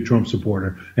he's a big Trump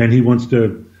supporter, and he wants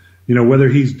to, you know, whether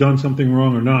he's done something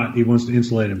wrong or not, he wants to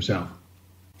insulate himself.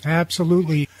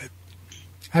 Absolutely.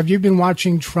 Have you been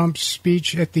watching Trump's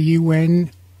speech at the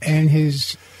UN and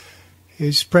his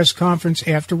press conference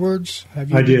afterwards?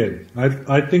 I did.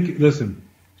 I think, listen,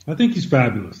 I think he's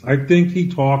fabulous. I think he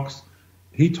talks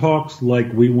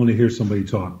like we want to hear somebody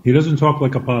talk. He doesn't talk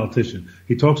like a politician.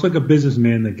 He talks like a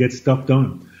businessman that gets stuff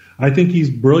done. I think he's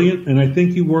brilliant, and I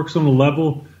think he works on a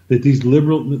level that these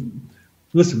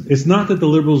listen, it's not that the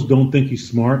liberals don't think he's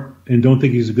smart and don't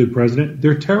think he's a good president.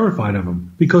 They're terrified of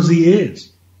him because he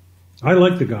is. I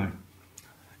like the guy.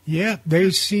 Yeah,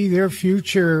 they see their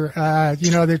future.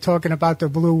 They're talking about the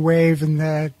blue wave and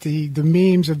that the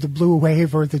memes of the blue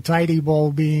wave or the tidy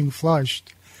bowl being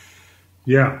flushed.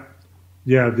 Yeah.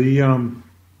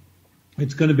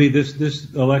 It's going to be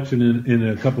this election in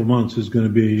a couple of months is going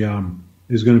to be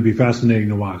fascinating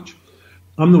to watch.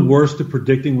 I'm the worst at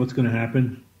predicting what's going to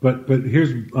happen, but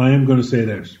I am going to say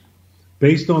this,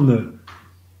 based on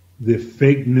the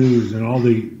fake news and all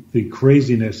the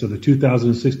craziness of the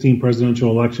 2016 presidential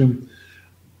election,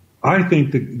 I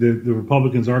think the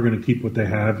Republicans are going to keep what they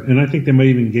have, and I think they may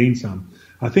even gain some.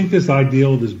 I think this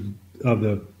ideal of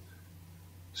the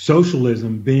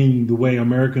socialism being the way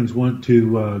Americans want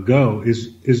to go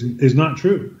is not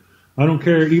true. I don't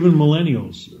care, even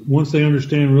millennials, once they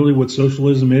understand really what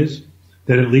socialism is,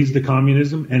 that it leads to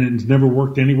communism and it's never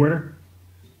worked anywhere.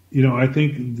 You know, I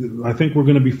think we're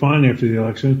going to be fine after the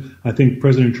election. I think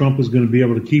President Trump is going to be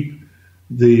able to keep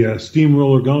the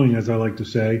steamroller going, as I like to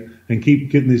say, and keep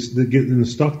getting the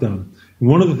stuff done. And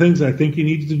one of the things I think he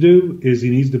needs to do is he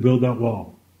needs to build that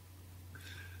wall.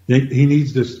 He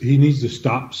needs to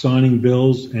stop signing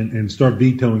bills and start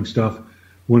vetoing stuff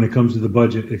when it comes to the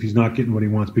budget if he's not getting what he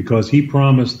wants, because he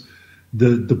promised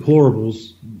the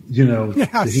deplorables,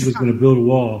 that he was going to build a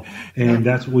wall, and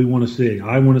that's what we want to see.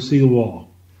 I want to see the wall.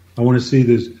 I want to see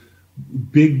this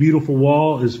big, beautiful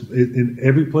wall is in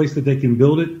every place that they can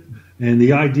build it. And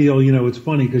the ideal, it's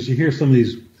funny because you hear some of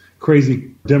these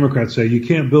crazy Democrats say you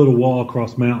can't build a wall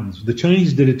across mountains. The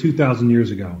Chinese did it 2,000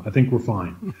 years ago. I think we're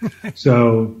fine.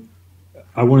 So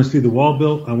I want to see the wall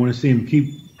built. I want to see him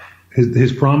keep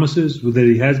his promises that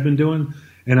he has been doing,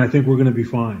 and I think we're going to be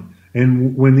fine.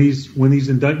 And when these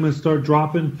indictments start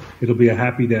dropping, it'll be a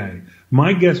happy day.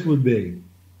 My guess would be,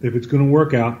 if it's going to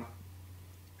work out,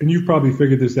 and you've probably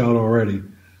figured this out already,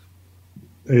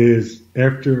 is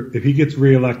if he gets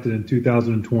reelected in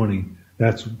 2020,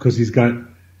 that's because he's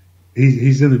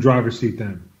in the driver's seat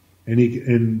then,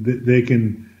 and they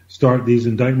can start these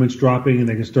indictments dropping, and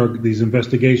they can start these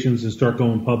investigations and start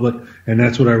going public, and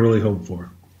that's what I really hope for.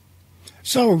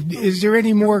 So, is there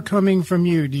any more coming from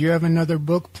you? Do you have another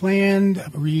book planned?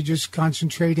 Were you just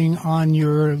concentrating on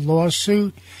your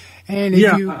lawsuit? And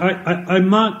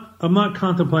I'm not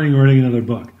contemplating writing another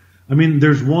book. I mean,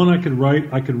 there's one I could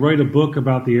write. I could write a book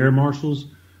about the air marshals,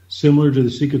 similar to the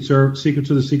Secrets of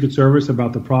the Secret Service,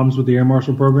 about the problems with the air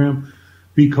marshal program,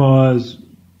 because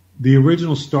the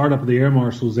original startup of the air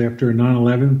marshals after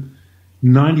 9/11,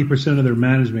 90% of their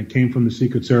management came from the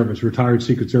Secret Service, retired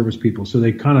Secret Service people. So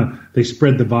they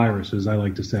spread the virus, as I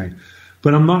like to say.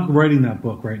 But I'm not writing that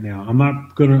book right now.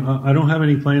 I don't have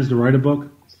any plans to write a book.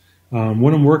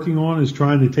 What I'm working on is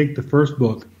trying to take the first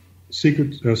book,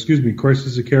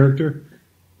 Crisis of Character,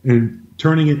 and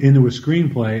turning it into a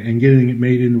screenplay and getting it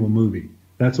made into a movie.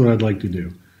 That's what I'd like to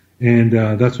do. And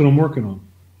that's what I'm working on.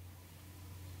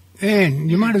 And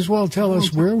you might as well tell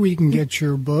us where we can get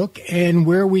your book and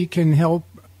where we can help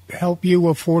you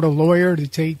afford a lawyer to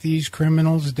take these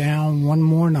criminals down one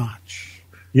more notch.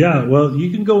 Yeah, well, you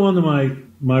can go onto my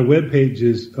webpage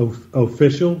is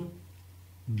official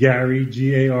Gary,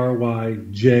 Gary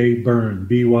J. Byrne,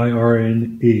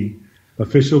 Byrne,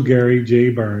 Official Gary J.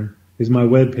 Byrne is my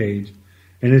webpage,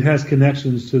 and it has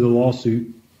connections to the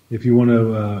lawsuit if you want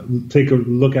to take a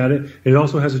look at it. It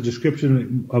also has a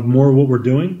description of more of what we're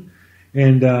doing.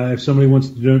 And if somebody wants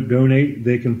to donate,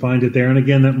 they can find it there. And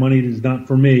again, that money is not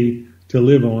for me to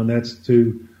live on. That's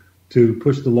to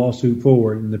push the lawsuit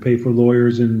forward and to pay for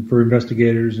lawyers and for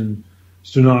investigators and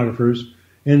stenographers.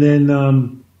 And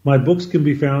then my books can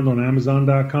be found on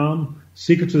Amazon.com.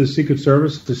 Secrets of the Secret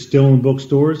Service is still in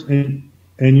bookstores. And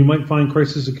you might find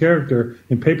Crisis of Character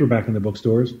in paperback in the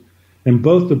bookstores. And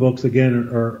both the books, again,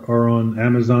 are on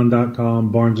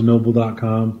Amazon.com,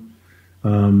 BarnesandNoble.com.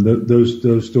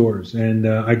 Those stores, and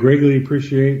I greatly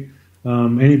appreciate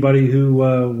anybody who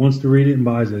wants to read it and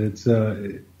buys it.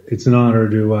 It's an honor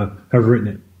to have written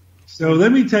it. So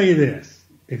let me tell you this: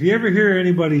 if you ever hear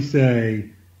anybody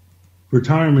say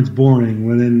retirement's boring,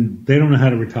 well, then they don't know how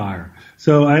to retire.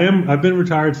 So I've been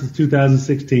retired since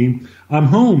 2016. I'm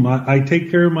home. I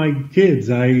take care of my kids.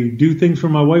 I do things for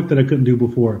my wife that I couldn't do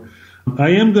before. I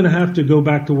am going to have to go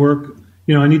back to work.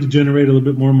 I need to generate a little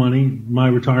bit more money. My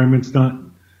retirement's not,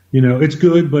 it's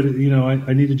good, but,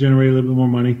 I need to generate a little bit more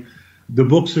money.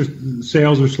 The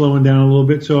sales are slowing down a little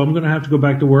bit, so I'm going to have to go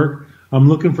back to work. I'm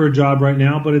looking for a job right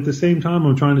now, but at the same time,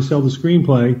 I'm trying to sell the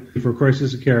screenplay for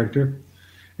Crisis of Character.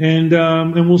 And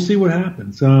we'll see what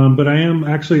happens. But I am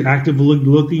actually actively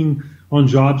looking on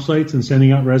job sites and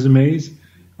sending out resumes.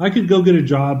 I could go get a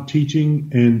job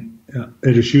teaching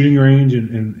at a shooting range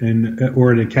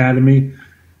or an academy.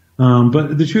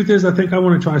 But the truth is, I think I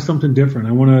want to try something different.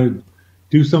 I want to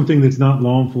do something that's not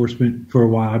law enforcement for a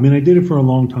while. I mean, I did it for a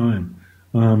long time.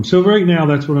 So right now,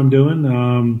 that's what I'm doing.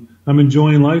 I'm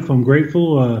enjoying life. I'm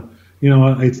grateful.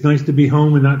 It's nice to be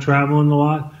home and not traveling a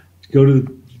lot. To go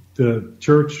to the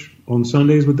church on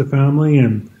Sundays with the family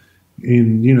and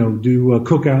do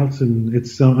cookouts, and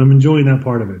I'm enjoying that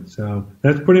part of it. So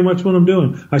that's pretty much what I'm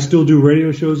doing. I still do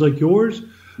radio shows like yours.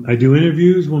 I do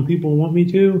interviews when people want me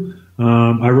to.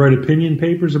 I write opinion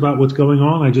papers about what's going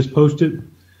on. I just posted.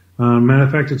 Matter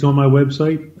of fact, it's on my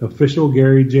website, Official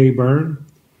Gary J. Byrne,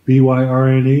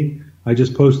 Byrne. I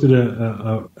just posted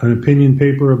an opinion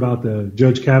paper about the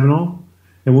Judge Kavanaugh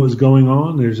and what was going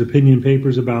on. There's opinion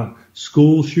papers about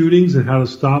school shootings and how to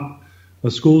stop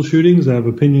school shootings. I have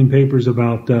opinion papers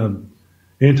about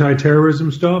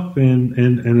anti-terrorism stuff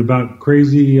and about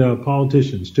crazy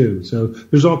politicians too. So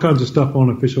there's all kinds of stuff on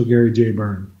Official Gary J.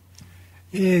 Byrne.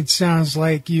 It sounds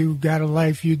like you got a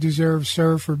life you deserve,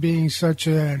 sir, for being such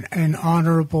an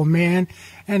honorable man.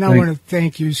 And I want to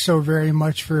thank you so very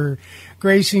much for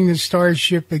gracing the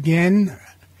Starship again.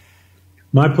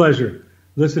 My pleasure.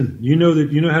 Listen, you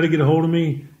know how to get a hold of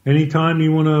me anytime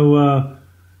you want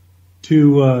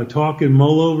to talk and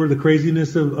mull over the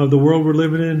craziness of the world we're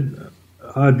living in.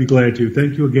 I'd be glad to.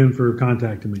 Thank you again for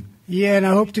contacting me. Yeah, and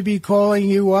I hope to be calling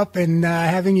you up and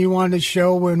having you on the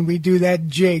show when we do that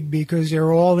jig, because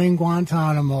they're all in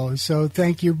Guantanamo. So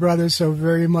thank you, brother, so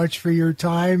very much for your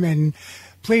time. And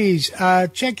please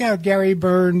check out Gary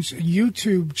Byrne's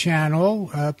YouTube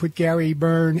channel. Put Gary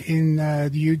Byrne in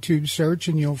the YouTube search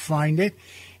and you'll find it.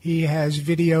 He has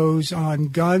videos on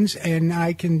guns, and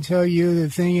I can tell you the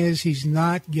thing is he's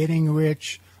not getting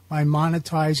rich by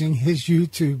monetizing his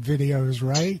YouTube videos,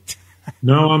 right?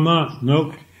 No, I'm not.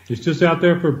 Nope. It's just out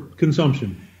there for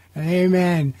consumption.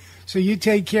 Amen. So you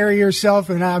take care of yourself,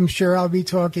 and I'm sure I'll be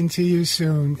talking to you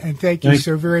soon. And thank you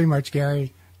so very much,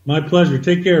 Gary. My pleasure.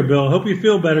 Take care, Bill. Hope you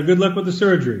feel better. Good luck with the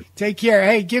surgery. Take care.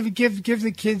 Hey, give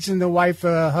the kids and the wife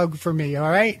a hug for me, all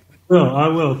right? Well, I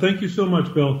will. Thank you so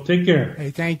much, Bill. Take care.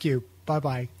 Hey, thank you.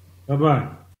 Bye-bye.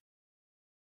 Bye-bye.